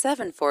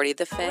 740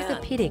 The Fan.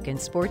 Orthopedic and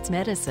Sports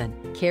Medicine,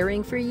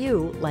 caring for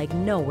you like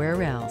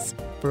nowhere else.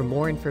 For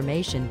more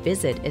information,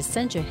 visit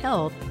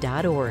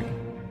essentiahealth.org.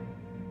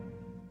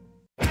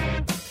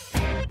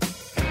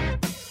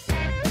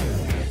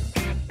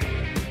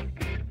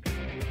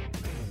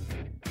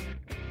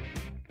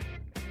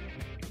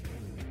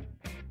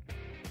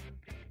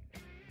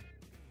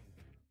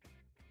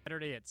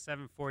 Saturday at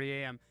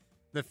 7:40 a.m.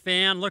 The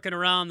Fan. Looking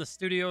around the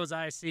studios,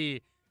 I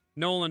see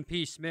Nolan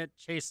P. Schmidt,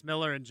 Chase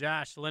Miller, and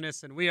Josh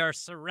Linus, and we are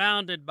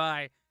surrounded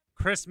by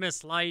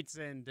Christmas lights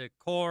and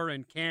decor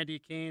and candy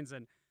canes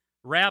and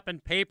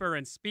wrapping paper.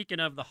 And speaking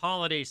of the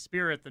holiday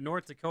spirit, the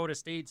North Dakota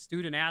State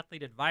Student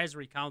Athlete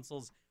Advisory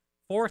Council's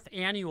 4th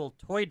annual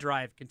toy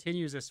drive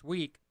continues this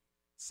week.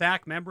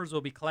 SAC members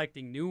will be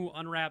collecting new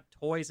unwrapped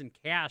toys and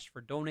cash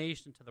for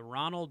donation to the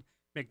Ronald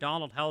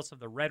McDonald House of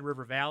the Red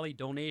River Valley.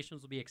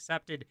 Donations will be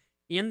accepted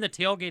in the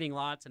tailgating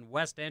lots and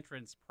west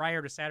entrance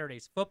prior to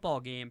Saturday's football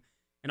game,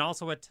 and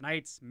also at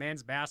tonight's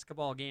men's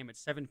basketball game at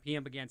 7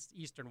 p.m. against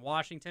Eastern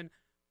Washington.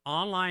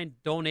 Online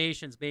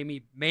donations may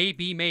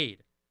be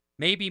made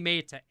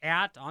to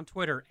on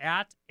Twitter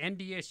at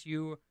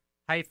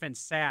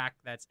NDSU-SAC.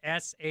 That's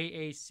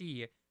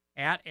SAAC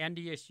at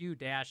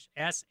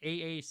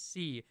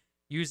NDSU-SAAC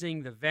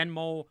using the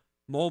Venmo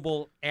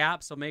mobile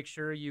app. So make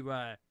sure you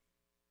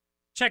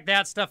check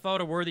that stuff out.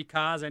 A worthy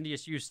cause,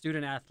 NDSU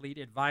Student Athlete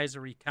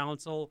Advisory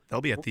Council.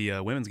 They'll be at the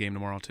women's game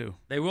tomorrow, too.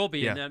 They will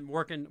be, and then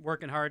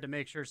working hard to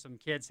make sure some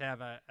kids have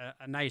a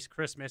nice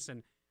Christmas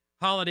and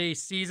holiday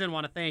season.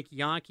 Want to thank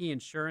Yankee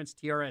Insurance,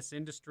 TRS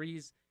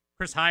Industries,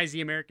 Chris Heisey,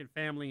 American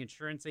Family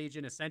Insurance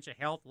Agent, Essentia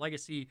Health,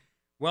 Legacy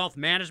Wealth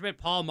Management.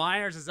 Paul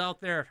Myers is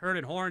out there at Herd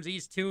and Horns.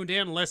 He's tuned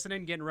in,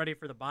 listening, getting ready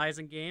for the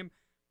Bison game.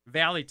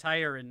 Valley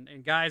Tire,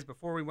 and guys,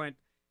 before we went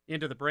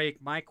into the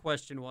break, my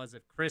question was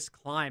if Chris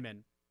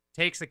Kleiman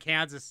takes a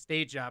Kansas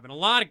State job, and a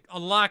lot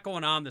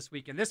going on this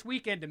weekend. This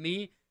weekend to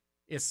me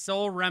is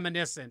so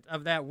reminiscent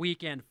of that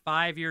weekend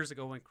 5 years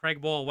ago when Craig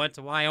Bull went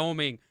to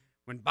Wyoming,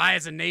 when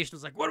Bison Nation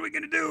was like, what are we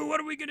going to do? What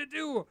are we going to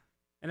do?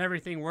 And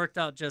everything worked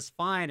out just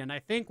fine. And I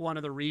think one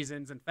of the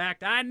reasons, in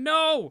fact, I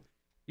know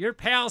your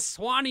pal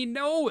Swanee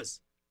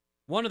knows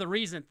one of the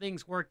reasons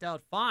things worked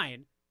out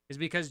fine is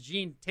because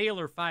Gene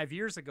Taylor 5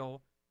 years ago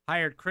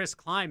hired Chris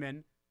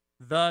Kleiman,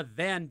 the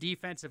then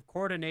defensive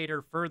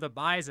coordinator for the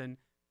Bison,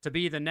 to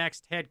be the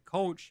next head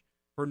coach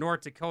for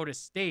North Dakota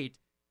State.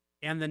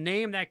 And the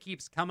name that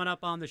keeps coming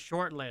up on the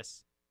short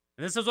list,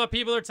 and this is what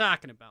people are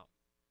talking about,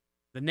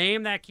 the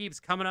name that keeps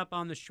coming up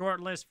on the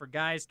short list for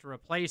guys to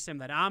replace him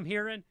that I'm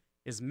hearing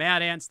is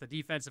Matt Entz, the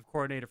defensive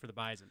coordinator for the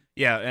Bison.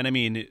 Yeah, and I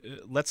mean,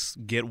 let's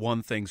get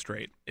one thing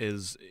straight,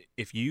 is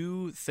if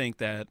you think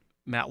that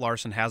Matt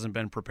Larson hasn't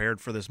been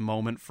prepared for this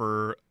moment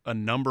for a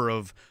number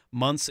of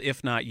months,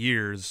 if not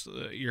years,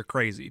 you're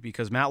crazy,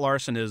 because Matt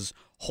Larson is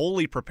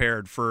wholly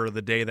prepared for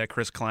the day that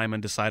Chris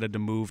Kleiman decided to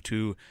move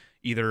to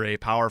either a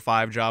Power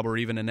 5 job or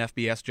even an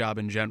FBS job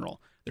in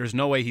general. There's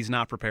no way he's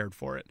not prepared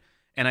for it.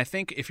 And I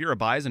think if you're a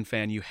Bison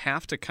fan, you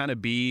have to kind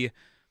of be,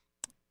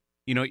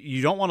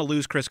 you don't want to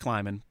lose Chris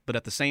Kleiman, but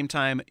at the same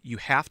time, you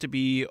have to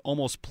be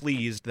almost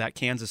pleased that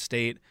Kansas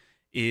State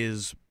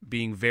is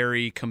being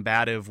very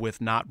combative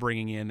with not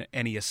bringing in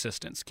any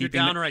assistants. You're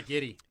downright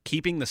giddy.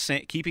 Keeping the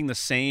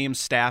same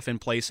staff in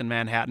place in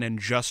Manhattan and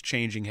just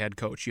changing head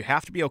coach. You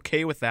have to be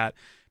okay with that,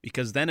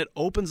 because then it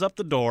opens up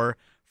the door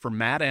for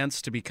Matt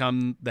Entz to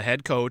become the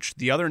head coach.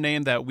 The other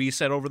name that we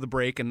said over the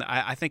break, and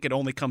I think it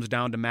only comes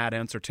down to Matt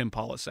Entz or Tim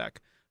Polasek,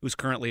 who's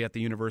currently at the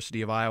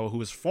University of Iowa, who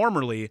was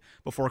formerly,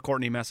 before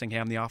Courtney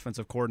Messingham, the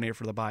offensive coordinator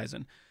for the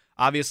Bison.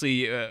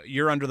 Obviously,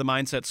 you're under the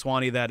mindset,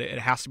 Swanee, that it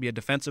has to be a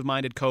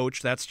defensive-minded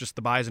coach. That's just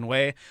the Bison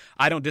way.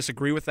 I don't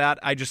disagree with that.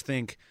 I just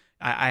think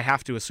I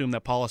have to assume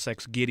that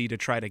Polasek's giddy to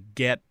try to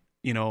get,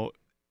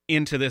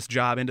 into this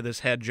job, into this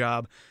head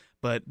job.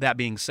 But that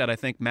being said, I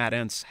think Matt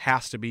Entz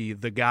has to be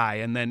the guy.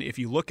 And then if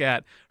you look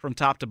at from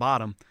top to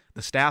bottom,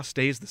 the staff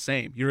stays the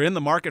same. You're in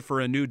the market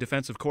for a new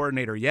defensive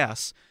coordinator,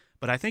 yes,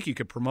 but I think you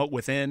could promote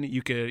within.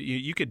 You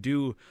could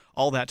do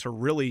all that to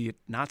really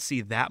not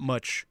see that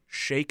much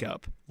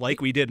shakeup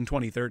like we did in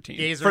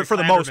 2013 for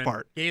the most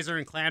part. Gazer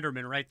and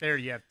Klanderman right there.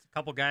 You have a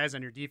couple guys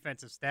on your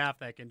defensive staff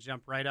that can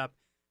jump right up,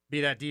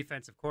 be that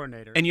defensive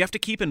coordinator. And you have to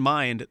keep in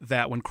mind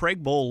that when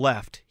Craig Bohl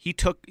left, he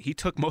took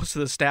most of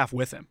the staff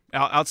with him.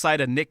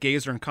 Outside of Nick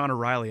Gazer and Connor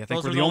Riley, I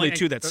think were the only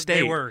two that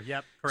stayed. They were,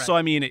 yep, correct. So,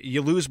 I mean,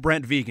 you lose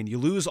Brent Vegan. You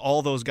lose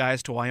all those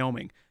guys to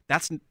Wyoming.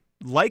 That's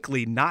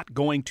likely not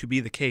going to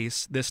be the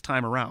case this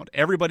time around.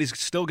 Everybody's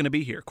still going to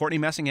be here. Courtney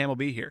Messingham will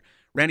be here.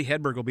 Randy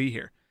Hedberg will be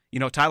here.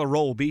 Tyler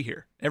Roll will be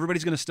here.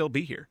 Everybody's going to still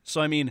be here.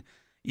 So, I mean,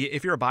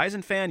 if you're a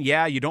Bison fan,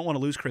 yeah, you don't want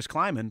to lose Chris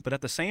Kleiman, but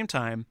at the same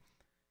time,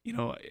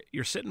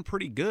 you're sitting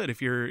pretty good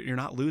if you're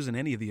not losing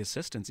any of the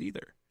assistants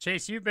either.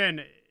 Chase, you've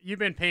been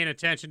paying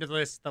attention to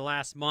this the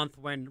last month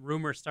when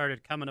rumors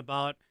started coming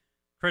about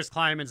Chris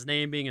Kleiman's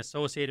name being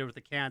associated with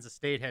the Kansas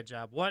State head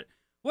job. What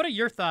are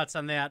your thoughts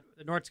on that?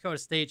 North Dakota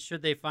State,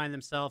 should they find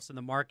themselves in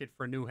the market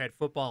for a new head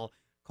football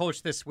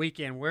coach this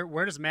weekend,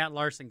 where does Matt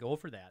Larson go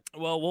for that?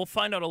 Well, we'll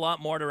find out a lot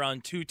more at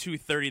around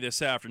 2:30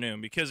 this afternoon,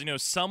 because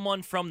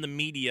someone from the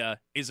media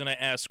is going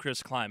to ask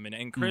Chris Kleiman,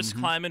 and Chris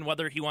Kleiman,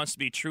 whether he wants to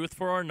be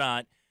truthful or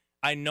not,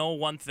 I know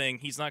one thing: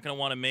 he's not going to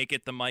want to make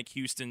it the Mike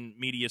Houston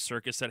media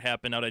circus that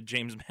happened out at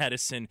James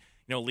Madison,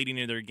 leading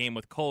into their game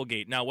with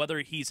Colgate. Now,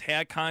 whether he's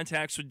had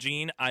contacts with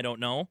Gene, I don't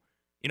know.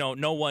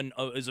 No one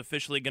is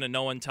officially going to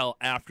know until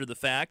after the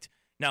fact.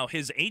 Now,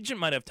 his agent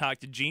might have talked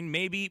to Gene.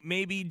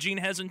 Maybe Gene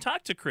hasn't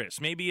talked to Chris.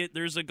 Maybe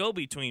there's a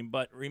go-between.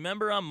 But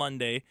remember on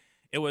Monday,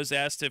 it was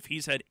asked if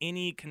he's had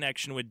any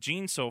connection with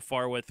Gene so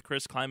far, with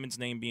Chris Kleiman's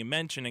name being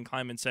mentioned, and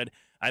Kleiman said,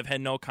 "I've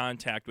had no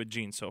contact with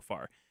Gene so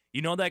far."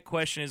 That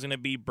question is going to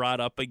be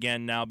brought up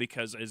again now,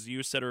 because, as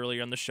you said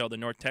earlier on the show, the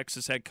North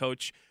Texas head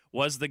coach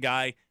was the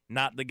guy,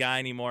 not the guy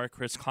anymore.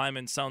 Chris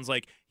Kleiman sounds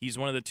like he's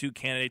one of the two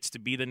candidates to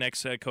be the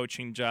next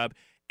coaching job.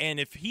 And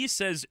if he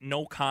says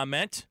no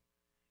comment,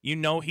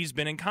 he's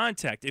been in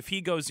contact. If he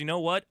goes, you know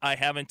what, I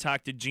haven't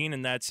talked to Gene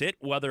and that's it,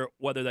 whether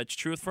that's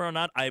truthful or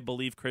not, I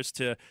believe Chris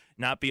to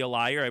not be a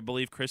liar. I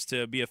believe Chris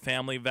to be a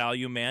family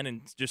value man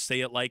and just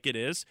say it like it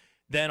is.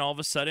 Then all of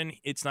a sudden,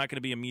 it's not going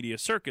to be a media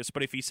circus.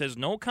 But if he says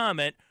no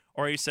comment,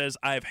 or he says,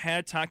 I've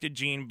had talked to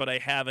Gene, but I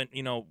haven't,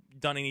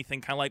 done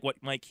anything, kind of like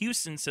what Mike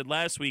Houston said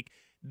last week,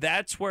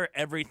 that's where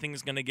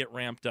everything's going to get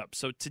ramped up.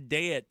 So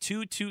today at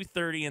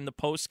 2:30 in the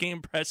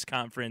post-game press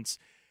conference,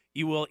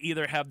 you will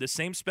either have the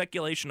same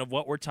speculation of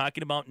what we're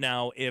talking about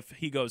now if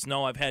he goes,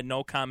 no, I've had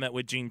no comment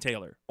with Gene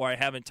Taylor, or I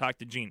haven't talked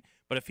to Gene.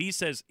 But if he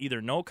says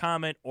either no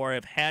comment or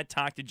I've had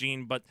talked to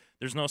Gene, but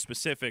there's no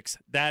specifics,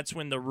 that's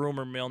when the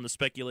rumor mill and the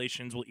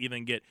speculations will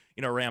even get,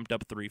 ramped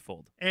up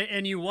threefold.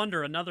 And you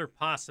wonder, another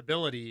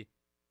possibility,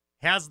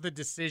 has the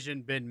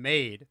decision been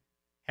made?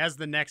 Has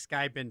the next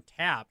guy been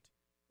tapped?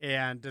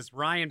 And does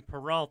Ryan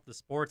Peralt, the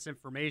sports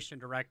information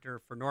director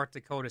for North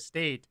Dakota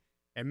State,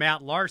 and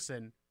Matt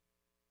Larson,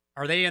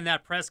 are they in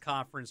that press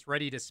conference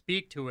ready to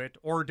speak to it?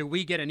 Or do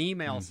we get an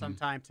email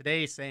sometime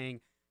today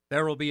saying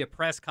there will be a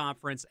press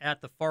conference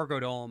at the Fargo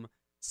Dome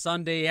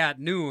Sunday at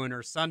noon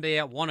or Sunday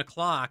at 1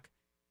 o'clock,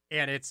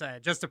 and it's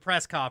just a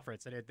press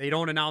conference, and they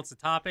don't announce the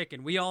topic,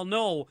 and we all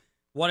know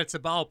what it's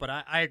about. But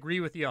I agree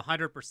with you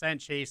 100%,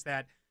 Chase,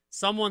 that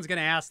someone's going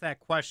to ask that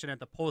question at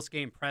the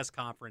post-game press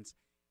conference.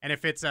 And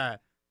if it's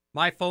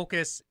my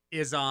focus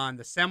is on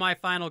the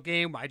semifinal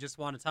game, I just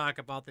want to talk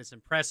about this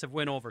impressive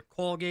win over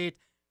Colgate.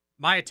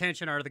 My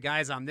attention are the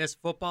guys on this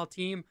football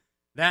team.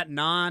 That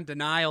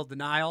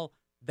denial,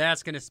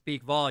 that's going to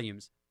speak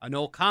volumes. A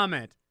no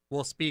comment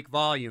will speak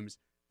volumes.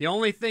 The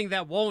only thing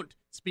that won't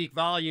speak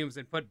volumes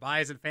and put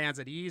Bison fans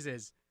at ease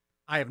is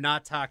I have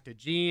not talked to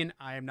Gene.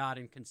 I am not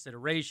in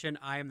consideration.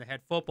 I am the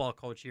head football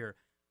coach here.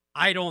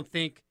 I don't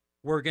think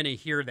we're going to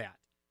hear that.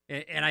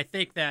 And I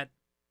think that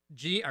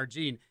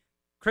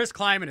Chris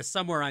Kleiman is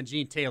somewhere on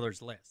Gene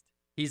Taylor's list.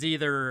 He's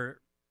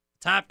either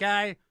top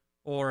guy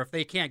or if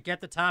they can't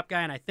get the top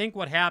guy. And I think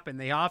what happened,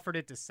 they offered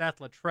it to Seth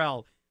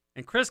Littrell,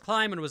 and Chris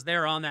Kleiman was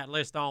there on that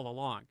list all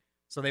along.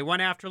 So they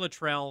went after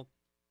Littrell.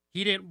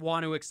 He didn't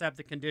want to accept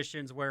the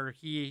conditions where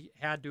he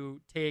had to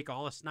take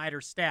all of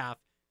Snyder's staff,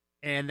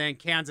 and then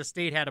Kansas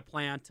State had a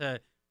plan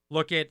to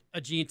look at a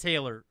Gene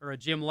Taylor or a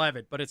Jim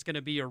Leavitt. But it's going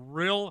to be a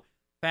real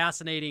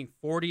fascinating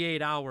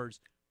 48 hours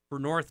for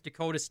North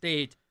Dakota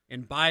State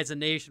and Bison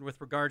Nation with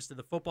regards to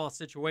the football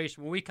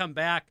situation. When we come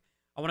back,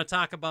 I want to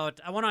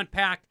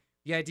unpack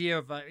the idea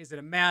of, is it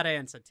a Matt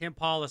Entz, a Tim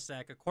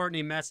Polasek, a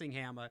Courtney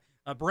Messingham,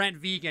 a Brent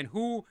Vegan?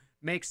 Who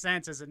makes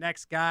sense as the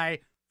next guy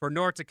for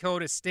North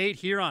Dakota State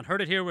here on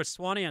Heard It Here with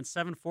Swanee on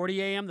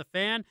 740 AM The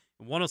Fan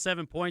and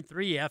 107.3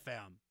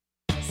 FM.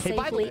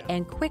 Safely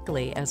and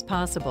quickly as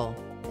possible.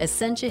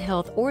 Essentia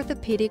Health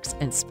Orthopedics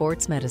and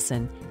Sports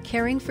Medicine,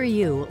 caring for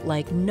you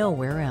like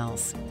nowhere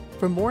else.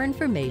 For more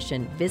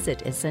information, visit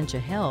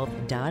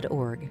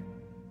essentiahealth.org.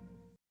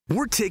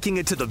 We're taking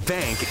it to the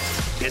bank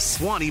as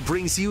Swanee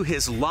brings you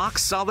his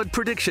lock-solid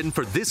prediction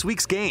for this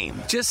week's game.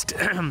 Just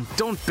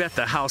don't bet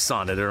the house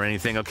on it or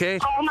anything, okay?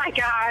 Oh, my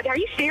God. Are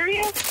you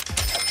serious?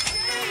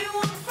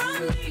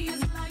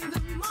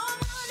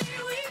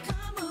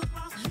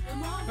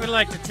 We'd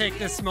like to take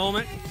this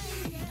moment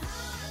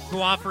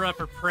to offer up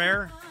a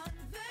prayer.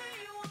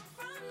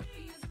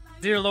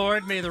 Dear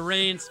Lord, may the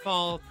rains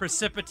fall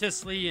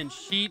precipitously in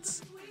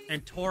sheets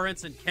and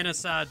torrents in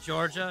Kennesaw,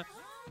 Georgia,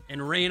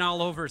 and rain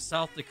all over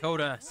South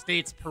Dakota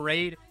State's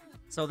parade,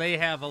 so they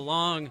have a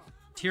long,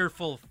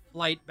 tearful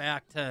flight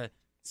back to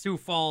Sioux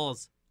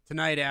Falls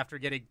tonight after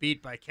getting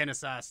beat by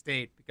Kennesaw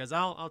State. Because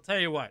I'll tell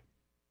you what,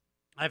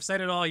 I've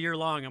said it all year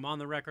long. I'm on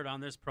the record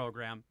on this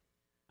program.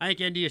 I think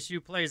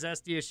NDSU plays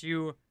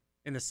SDSU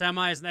in the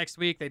semis next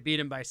week. They beat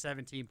them by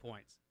 17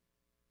 points.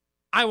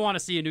 I want to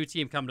see a new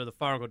team come to the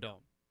Fargo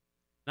Dome.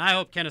 And I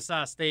hope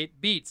Kennesaw State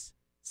beats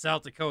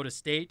South Dakota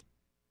State.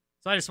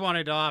 So I just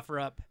wanted to offer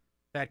up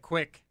that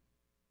quick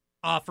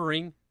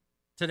offering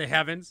to the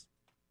heavens.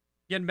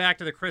 Getting back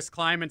to the Chris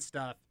Kleiman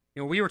stuff.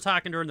 We were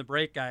talking during the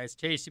break, guys.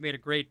 Chase, you made a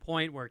great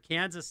point where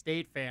Kansas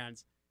State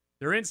fans,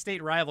 their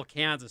in-state rival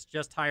Kansas,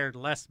 just hired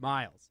Les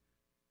Miles,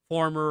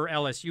 former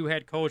LSU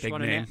head coach.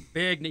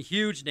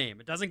 Huge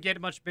name. It doesn't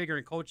get much bigger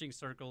in coaching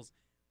circles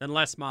than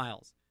Les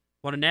Miles.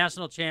 Won a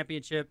national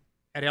championship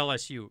at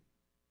LSU.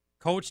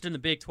 Coached in the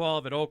Big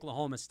 12 at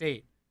Oklahoma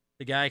State.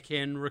 The guy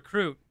can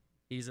recruit.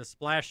 He's a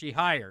splashy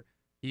hire.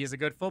 He is a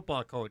good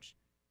football coach.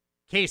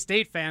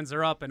 K-State fans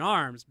are up in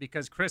arms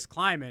because Chris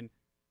Kleiman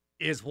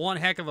is one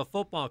heck of a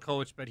football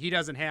coach, but he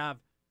doesn't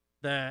have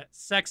the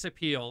sex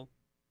appeal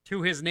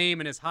to his name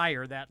and his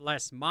hire that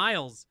Les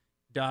Miles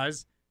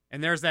does.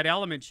 And there's that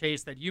element,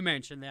 Chase, that you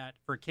mentioned that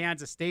for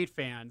Kansas State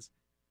fans,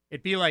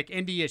 it'd be like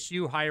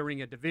NDSU hiring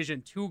a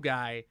Division II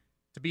guy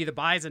to be the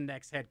Bison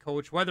next head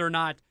coach. Whether or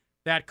not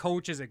that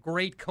coach is a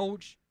great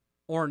coach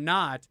or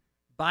not,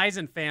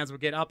 Bison fans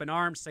would get up in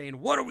arms saying,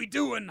 what are we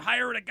doing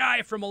hiring a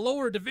guy from a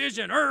lower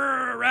division?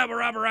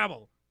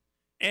 Rabble.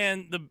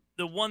 And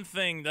the one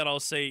thing that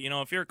I'll say,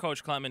 if you're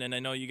Coach Kleiman, and I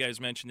know you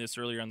guys mentioned this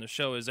earlier on the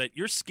show, is that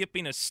you're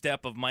skipping a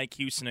step of Mike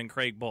Houston and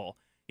Craig Bull.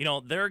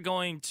 They're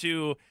going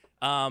to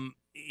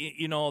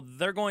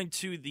they're going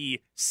to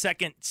the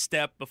second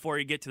step before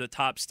you get to the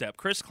top step.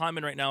 Chris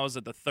Kleiman right now is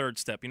at the third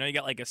step. You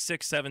got like a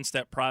 6-7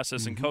 step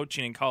process in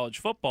coaching in college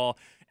football,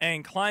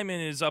 and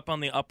Kleiman is up on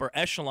the upper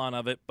echelon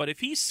of it. But if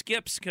he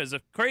skips, because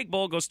if Craig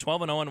Bull goes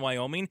 12-0 in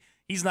Wyoming,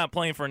 he's not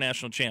playing for a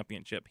national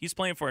championship. He's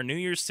playing for a New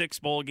Year's Six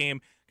bowl game.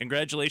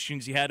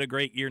 Congratulations, you had a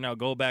great year. Now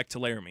go back to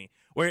Laramie.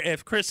 Where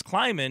if Chris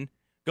Kleiman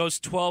goes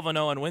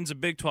 12-0 and wins a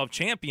Big 12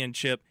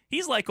 championship,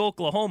 he's like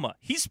Oklahoma.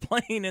 He's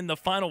playing in the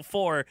Final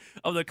Four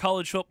of the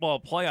college football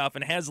playoff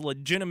and has a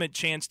legitimate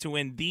chance to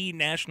win the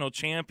national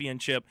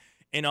championship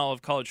in all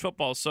of college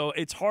football. So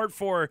it's hard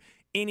for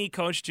any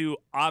coach to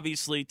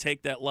obviously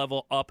take that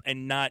level up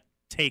and not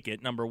take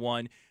it, number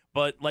one.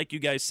 But like you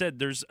guys said,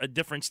 there's a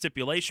different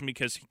stipulation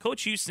because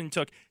Coach Houston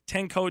took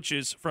 10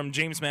 coaches from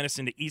James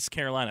Madison to East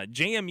Carolina.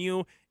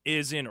 JMU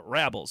is in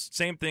rabbles.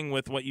 Same thing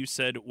with what you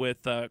said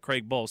with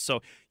Craig Bull.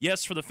 So,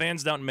 yes, for the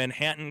fans down in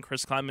Manhattan,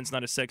 Chris Kleiman's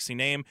not a sexy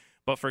name.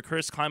 But for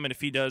Chris Kleiman,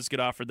 if he does get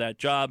offered that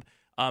job,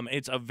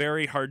 it's a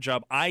very hard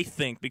job, I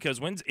think, because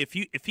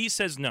if he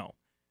says no,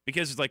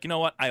 because he's like, you know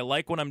what, I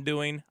like what I'm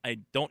doing. I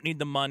don't need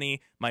the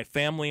money. My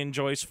family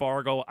enjoys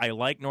Fargo. I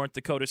like North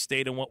Dakota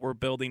State and what we're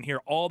building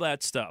here, all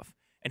that stuff.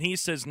 And he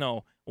says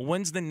no.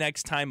 When's the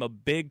next time a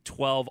Big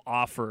 12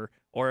 offer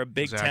or a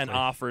Big 10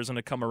 offer is going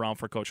to come around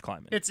for Coach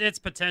Kleiman? It's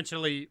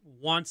potentially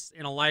once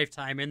in a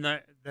lifetime. And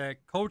the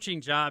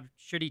coaching job,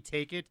 should he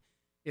take it,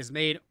 is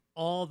made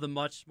all the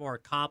much more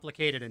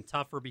complicated and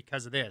tougher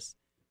because of this.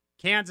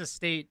 Kansas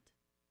State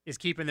is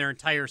keeping their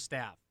entire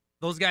staff.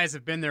 Those guys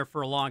have been there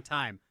for a long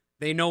time.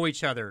 They know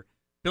each other.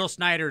 Bill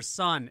Snyder's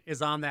son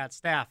is on that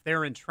staff.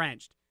 They're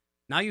entrenched.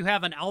 Now you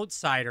have an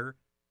outsider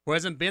who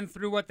hasn't been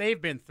through what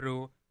they've been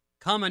through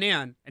coming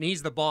in, and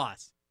he's the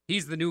boss.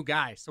 He's the new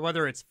guy. So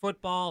whether it's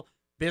football,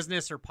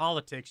 business, or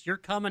politics, you're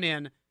coming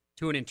in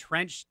to an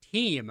entrenched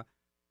team,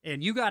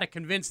 and you got to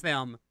convince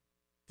them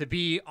to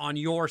be on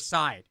your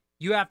side.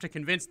 You have to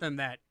convince them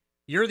that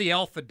you're the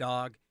alpha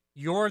dog,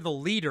 you're the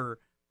leader,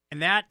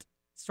 and that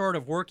sort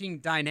of working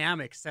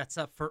dynamic sets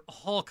up for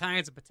all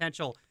kinds of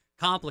potential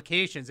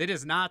complications. It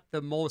is not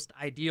the most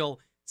ideal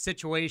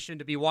situation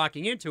to be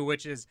walking into,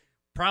 which is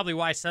probably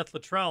why Seth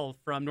Luttrell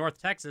from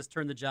North Texas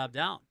turned the job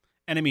down.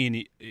 And I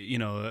mean,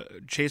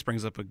 Chase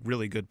brings up a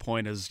really good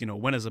point is,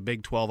 when is a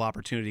Big 12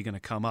 opportunity going to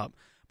come up?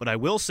 But I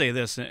will say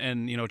this,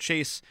 and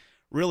Chase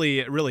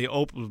really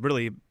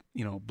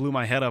blew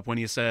my head up when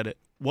he said,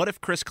 what if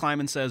Chris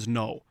Klieman says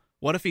no?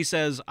 What if he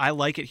says, I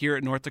like it here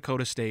at North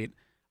Dakota State,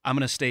 I'm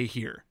going to stay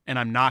here, and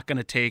I'm not going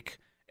to take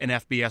an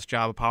FBS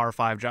job, a Power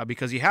 5 job,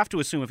 because you have to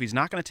assume if he's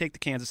not going to take the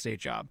Kansas State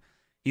job,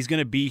 he's going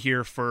to be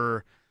here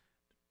for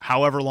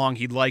however long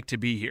he'd like to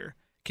be here.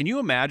 Can you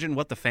imagine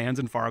what the fans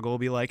in Fargo will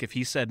be like if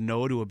he said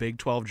no to a Big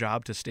 12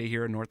 job to stay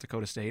here in North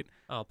Dakota State?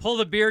 Oh, pull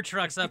the beer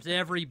trucks up to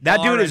every bar.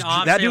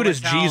 That dude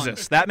is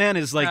Jesus. That man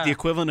is like the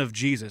equivalent of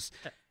Jesus.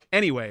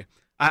 Anyway,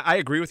 I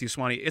agree with you,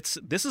 Swanee.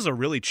 This is a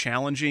really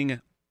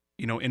challenging,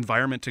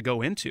 environment to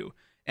go into,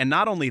 and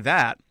not only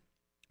that,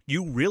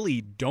 you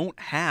really don't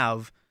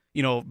have,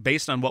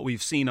 based on what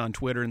we've seen on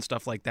Twitter and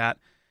stuff like that,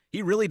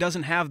 he really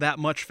doesn't have that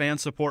much fan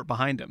support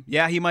behind him.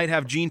 Yeah, he might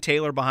have Gene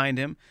Taylor behind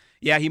him.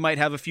 Yeah, he might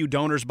have a few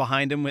donors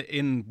behind him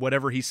in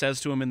whatever he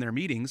says to him in their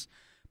meetings.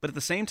 But at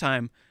the same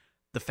time,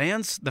 the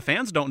fans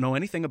don't know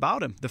anything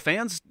about him. The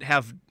fans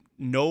have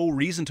no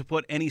reason to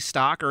put any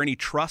stock or any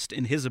trust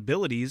in his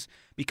abilities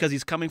because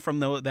he's coming from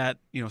that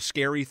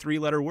scary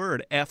 3-letter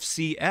word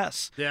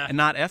FCS and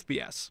not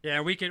FBS.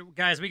 Yeah, we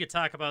could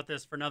talk about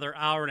this for another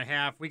hour and a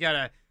half. We got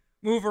to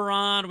move her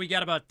on. We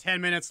got about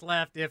 10 minutes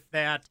left, if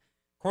that.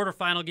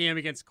 Quarterfinal game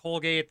against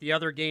Colgate. The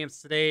other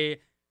games today,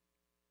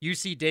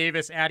 UC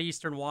Davis at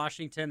Eastern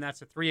Washington.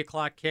 That's a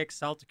 3:00 kick.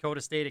 South Dakota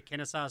State at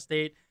Kennesaw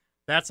State.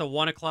 That's a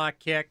 1:00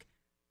 kick.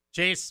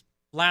 Chase,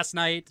 last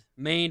night,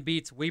 Maine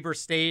beats Weber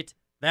State.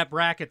 That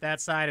bracket,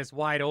 that side is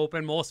wide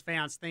open. Most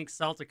fans think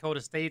South Dakota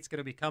State's going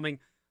to be coming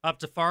up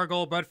to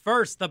Fargo. But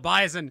first, the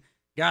Bison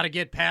got to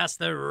get past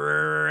the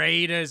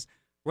Raiders.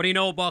 What do you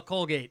know about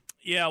Colgate?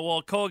 Yeah,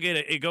 well, Colgate,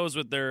 it goes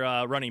with their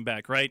running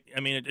back, right?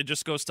 I mean, it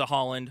just goes to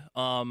Holland.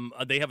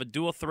 They have a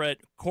dual-threat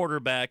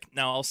quarterback.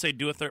 Now, I'll say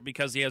dual-threat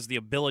because he has the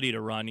ability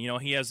to run.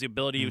 He has the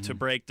ability to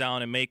break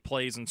down and make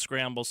plays and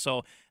scramble.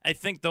 So I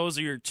think those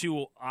are your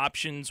two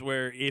options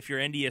where if you're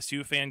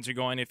NDSU fans, you're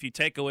going, if you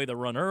take away the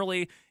run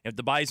early, if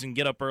the Bison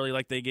get up early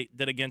like they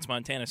did against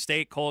Montana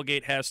State,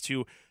 Colgate has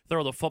to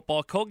throw the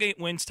football. Colgate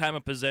wins time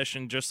of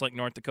possession just like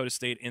North Dakota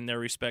State in their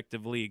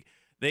respective league.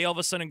 They all of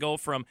a sudden go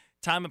from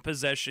time of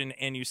possession,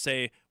 and you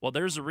say, well,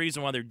 there's a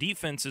reason why their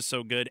defense is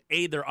so good.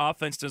 A, their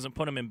offense doesn't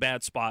put them in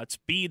bad spots.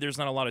 B, there's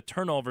not a lot of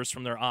turnovers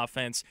from their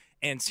offense.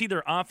 And C,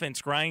 their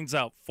offense grinds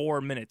out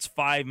 4 minutes,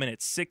 5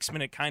 minutes,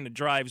 6-minute kind of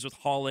drives with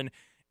Holland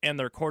and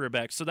their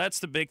quarterback. So that's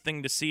the big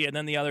thing to see. And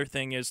then the other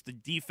thing is the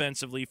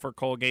defensively for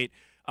Colgate.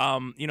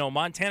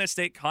 Montana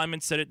State,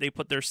 Klieman said it, they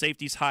put their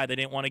safeties high. They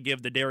didn't want to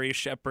give the Darius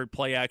Shepard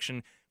play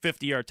action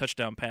 50-yard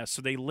touchdown pass.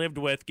 So they lived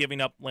with giving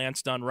up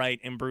Lance Dunn-Wright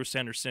and Bruce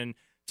Henderson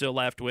to the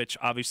left, which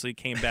obviously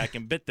came back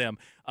and bit them.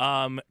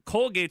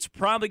 Colgate's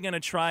probably going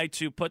to try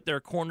to put their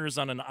corners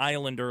on an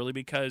island early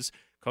because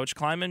Coach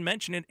Klieman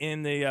mentioned it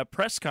in the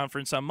press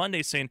conference on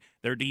Monday, saying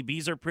their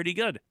DBs are pretty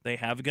good. They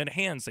have good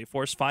hands. They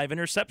forced 5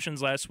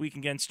 interceptions last week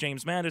against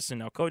James Madison.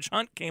 Now, Coach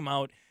Hunt came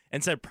out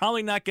and said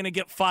probably not going to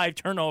get 5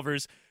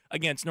 turnovers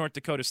against North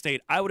Dakota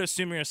State. I would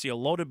assume you're going to see a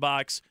loaded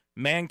box,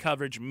 man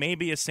coverage,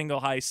 maybe a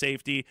single high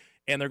safety,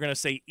 and they're going to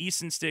say,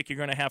 Easton Stick, you're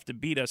going to have to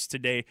beat us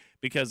today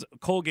because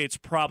Colgate's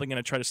probably going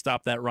to try to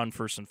stop that run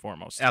first and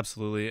foremost.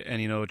 Absolutely.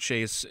 And,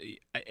 Chase,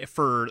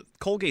 for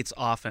Colgate's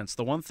offense,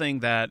 the one thing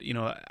that,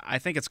 I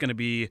think it's going to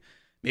be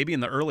maybe in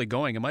the early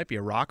going, it might be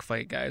a rock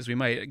fight, guys. We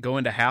might go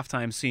into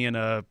halftime seeing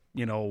a,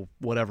 14-7,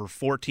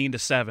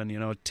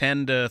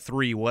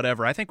 10-3,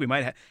 whatever. I think we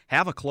might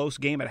have a close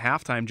game at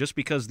halftime just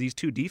because these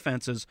two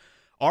defenses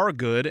are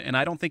good, and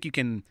I don't think you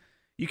can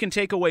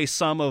take away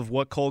some of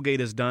what Colgate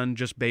has done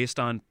just based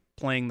on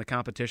playing the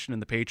competition in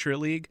the Patriot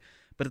League,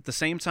 but at the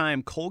same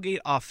time,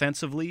 Colgate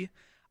offensively,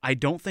 I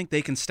don't think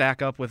they can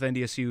stack up with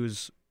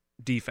NDSU's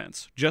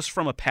defense. Just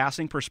from a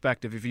passing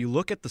perspective, if you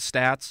look at the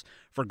stats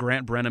for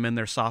Grant Brenneman,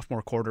 their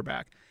sophomore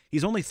quarterback,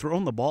 he's only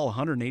thrown the ball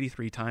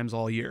 183 times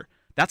all year.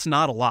 That's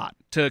not a lot.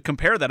 To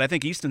compare that, I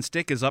think Easton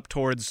Stick is up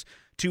towards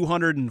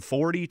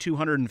 240,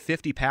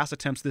 250 pass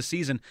attempts this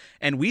season,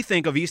 and we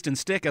think of Easton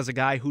Stick as a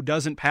guy who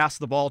doesn't pass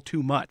the ball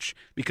too much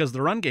because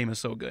the run game is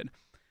so good.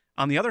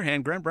 On the other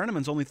hand, Grant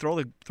Brenneman's only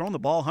thrown the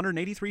ball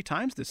 183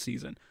 times this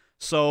season.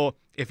 So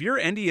if you're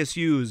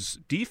NDSU's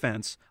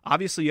defense,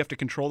 obviously you have to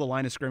control the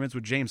line of scrimmage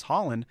with James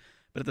Holland,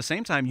 but at the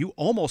same time, you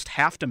almost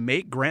have to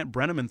make Grant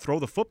Brenneman throw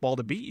the football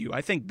to beat you.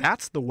 I think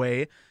that's the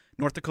way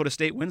North Dakota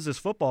State wins this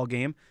football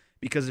game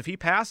because if he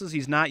passes,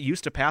 he's not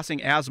used to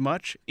passing as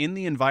much in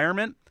the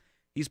environment.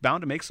 He's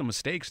bound to make some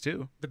mistakes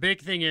too. The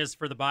big thing is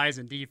for the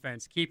Bison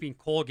defense, keeping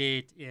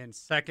Colgate in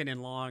 2nd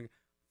and long,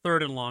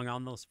 3rd and long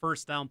on those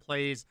first down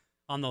plays,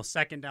 on those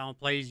 2nd down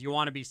plays. You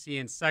want to be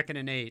seeing 2nd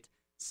and 8,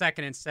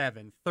 2nd and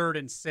 7, 3rd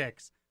and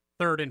 6,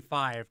 3rd and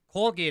 5.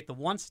 Colgate, the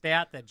one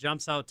stat that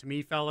jumps out to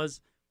me, fellas,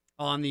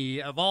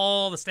 of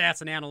all the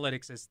stats and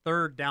analytics is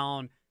 3rd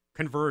down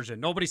conversion.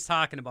 Nobody's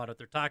talking about it.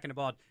 They're talking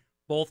about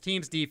both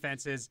teams'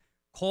 defenses.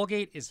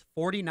 Colgate is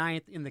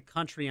 49th in the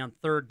country on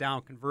 3rd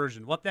down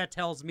conversion. What that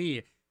tells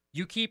me,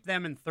 you keep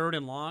them in 3rd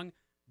and long,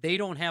 they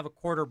don't have a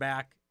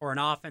quarterback or an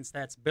offense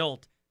that's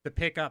built to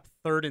pick up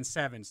 3rd and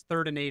 7s,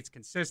 3rd and 8s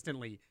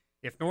consistently.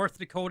 If North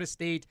Dakota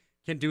State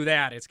can do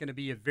that, it's going to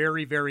be a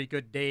very, very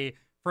good day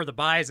for the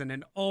Bison.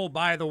 And, oh,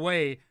 by the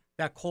way,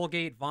 that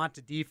Colgate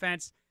vaunted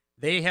defense,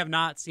 they have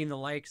not seen the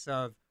likes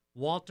of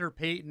Walter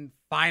Payton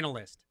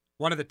finalist,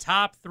 one of the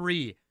top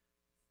 3.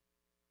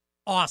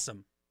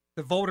 Awesome.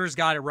 The voters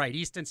got it right.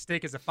 Easton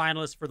Stick is a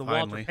finalist for the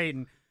Walter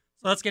Payton.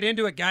 So let's get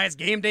into it, guys.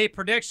 Game day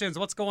predictions.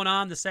 What's going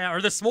on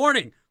this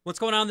morning? What's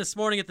going on this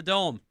morning at the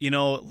Dome?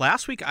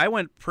 Last week I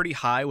went pretty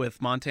high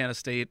with Montana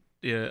State.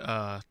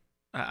 I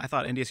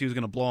thought NDSU was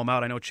going to blow them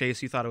out. I know,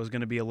 Chase, you thought it was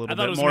going to be a little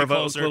bit more of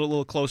a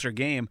little closer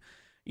game.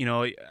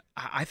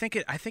 I think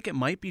it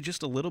might be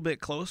just a little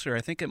bit closer.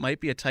 I think it might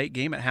be a tight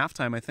game at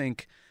halftime. I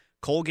think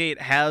Colgate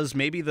has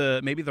maybe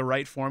the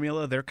right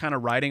formula. They're kind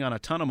of riding on a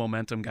ton of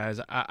momentum, guys.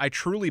 I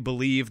truly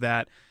believe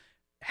that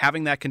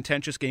having that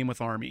contentious game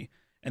with Army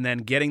and then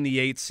getting the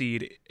 8th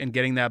seed and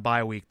getting that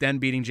bye week, then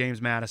beating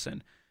James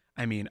Madison,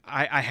 I mean,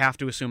 I have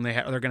to assume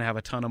they're going to have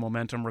a ton of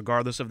momentum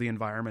regardless of the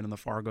environment in the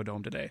Fargo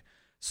Dome today.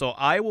 So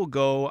I'm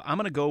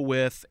going to go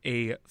with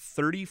a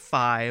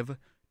 35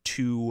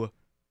 to,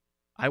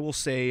 I will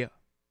say,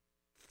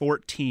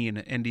 14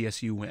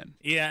 NDSU win.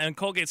 Yeah, and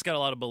Colgate's got a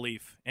lot of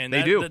belief. And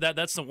they do.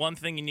 That's the one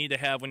thing you need to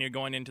have when you're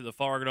going into the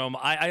Fargo Dome.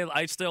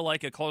 I still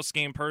like a close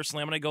game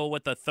personally. I'm going to go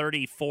with a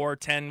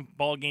 34-10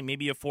 ball game,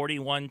 maybe a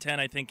 41-10.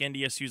 I think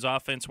NDSU's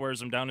offense wears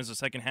them down as the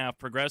second half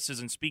progresses.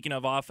 And speaking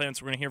of offense,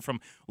 we're going to hear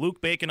from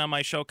Luke Bacon on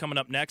my show coming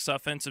up next,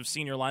 offensive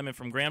senior lineman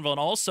from Granville, and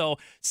also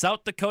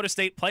South Dakota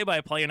State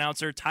play-by-play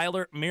announcer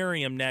Tyler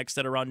Merriam next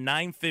at around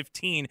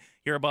 9:15.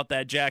 Hear about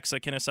that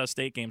Kennesaw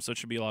State game, so it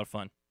should be a lot of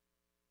fun.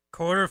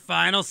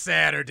 Quarterfinal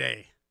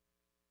Saturday.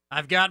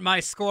 I've got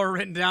my score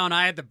written down.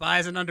 I had the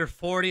Bison under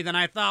 40. Then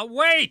I thought,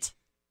 wait,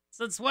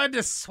 since when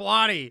does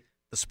Swanee?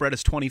 The spread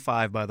is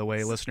 25, by the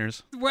way,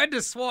 listeners. When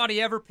does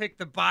Swanee ever pick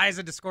the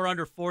Bison to score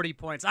under 40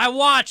 points? I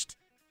watched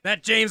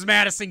that James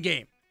Madison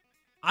game.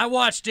 I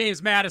watched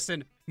James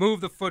Madison move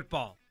the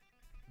football.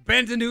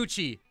 Ben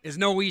DiNucci is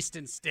no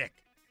Easton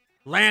Stick.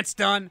 Lance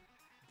Dunn,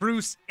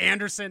 Bruce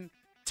Anderson,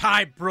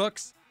 Ty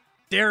Brooks,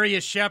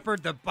 Darius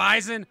Shepard, the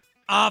Bison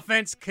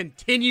offense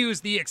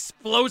continues the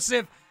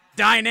explosive,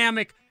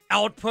 dynamic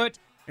output,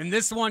 and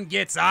this one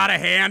gets out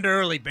of hand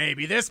early,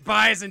 baby. This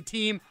Bison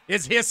team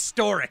is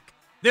historic.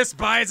 This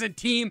Bison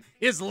team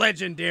is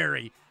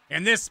legendary,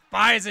 and this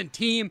Bison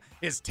team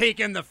is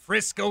taking the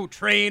Frisco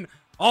train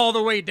all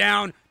the way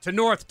down to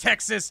North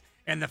Texas,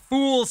 and the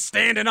fools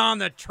standing on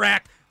the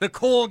track, the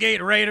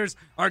Colgate Raiders,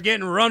 are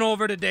getting run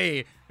over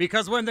today,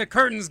 because when the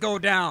curtains go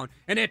down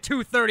and at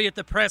 2:30 at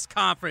the press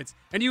conference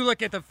and you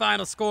look at the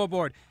final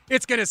scoreboard,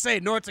 it's going to say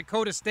North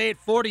Dakota State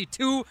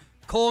 42,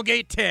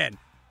 Colgate 10.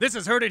 This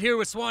is Heard It Here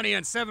with Swanee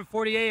on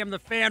 740 AM The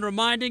Fan,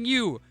 reminding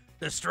you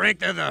the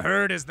strength of the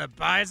herd is the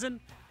Bison,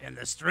 and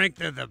the strength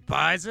of the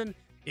Bison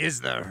is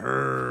the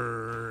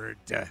herd.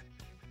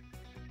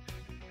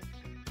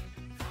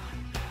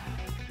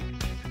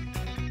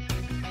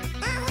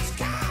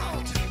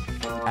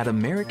 At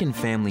American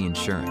Family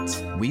Insurance,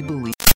 we believe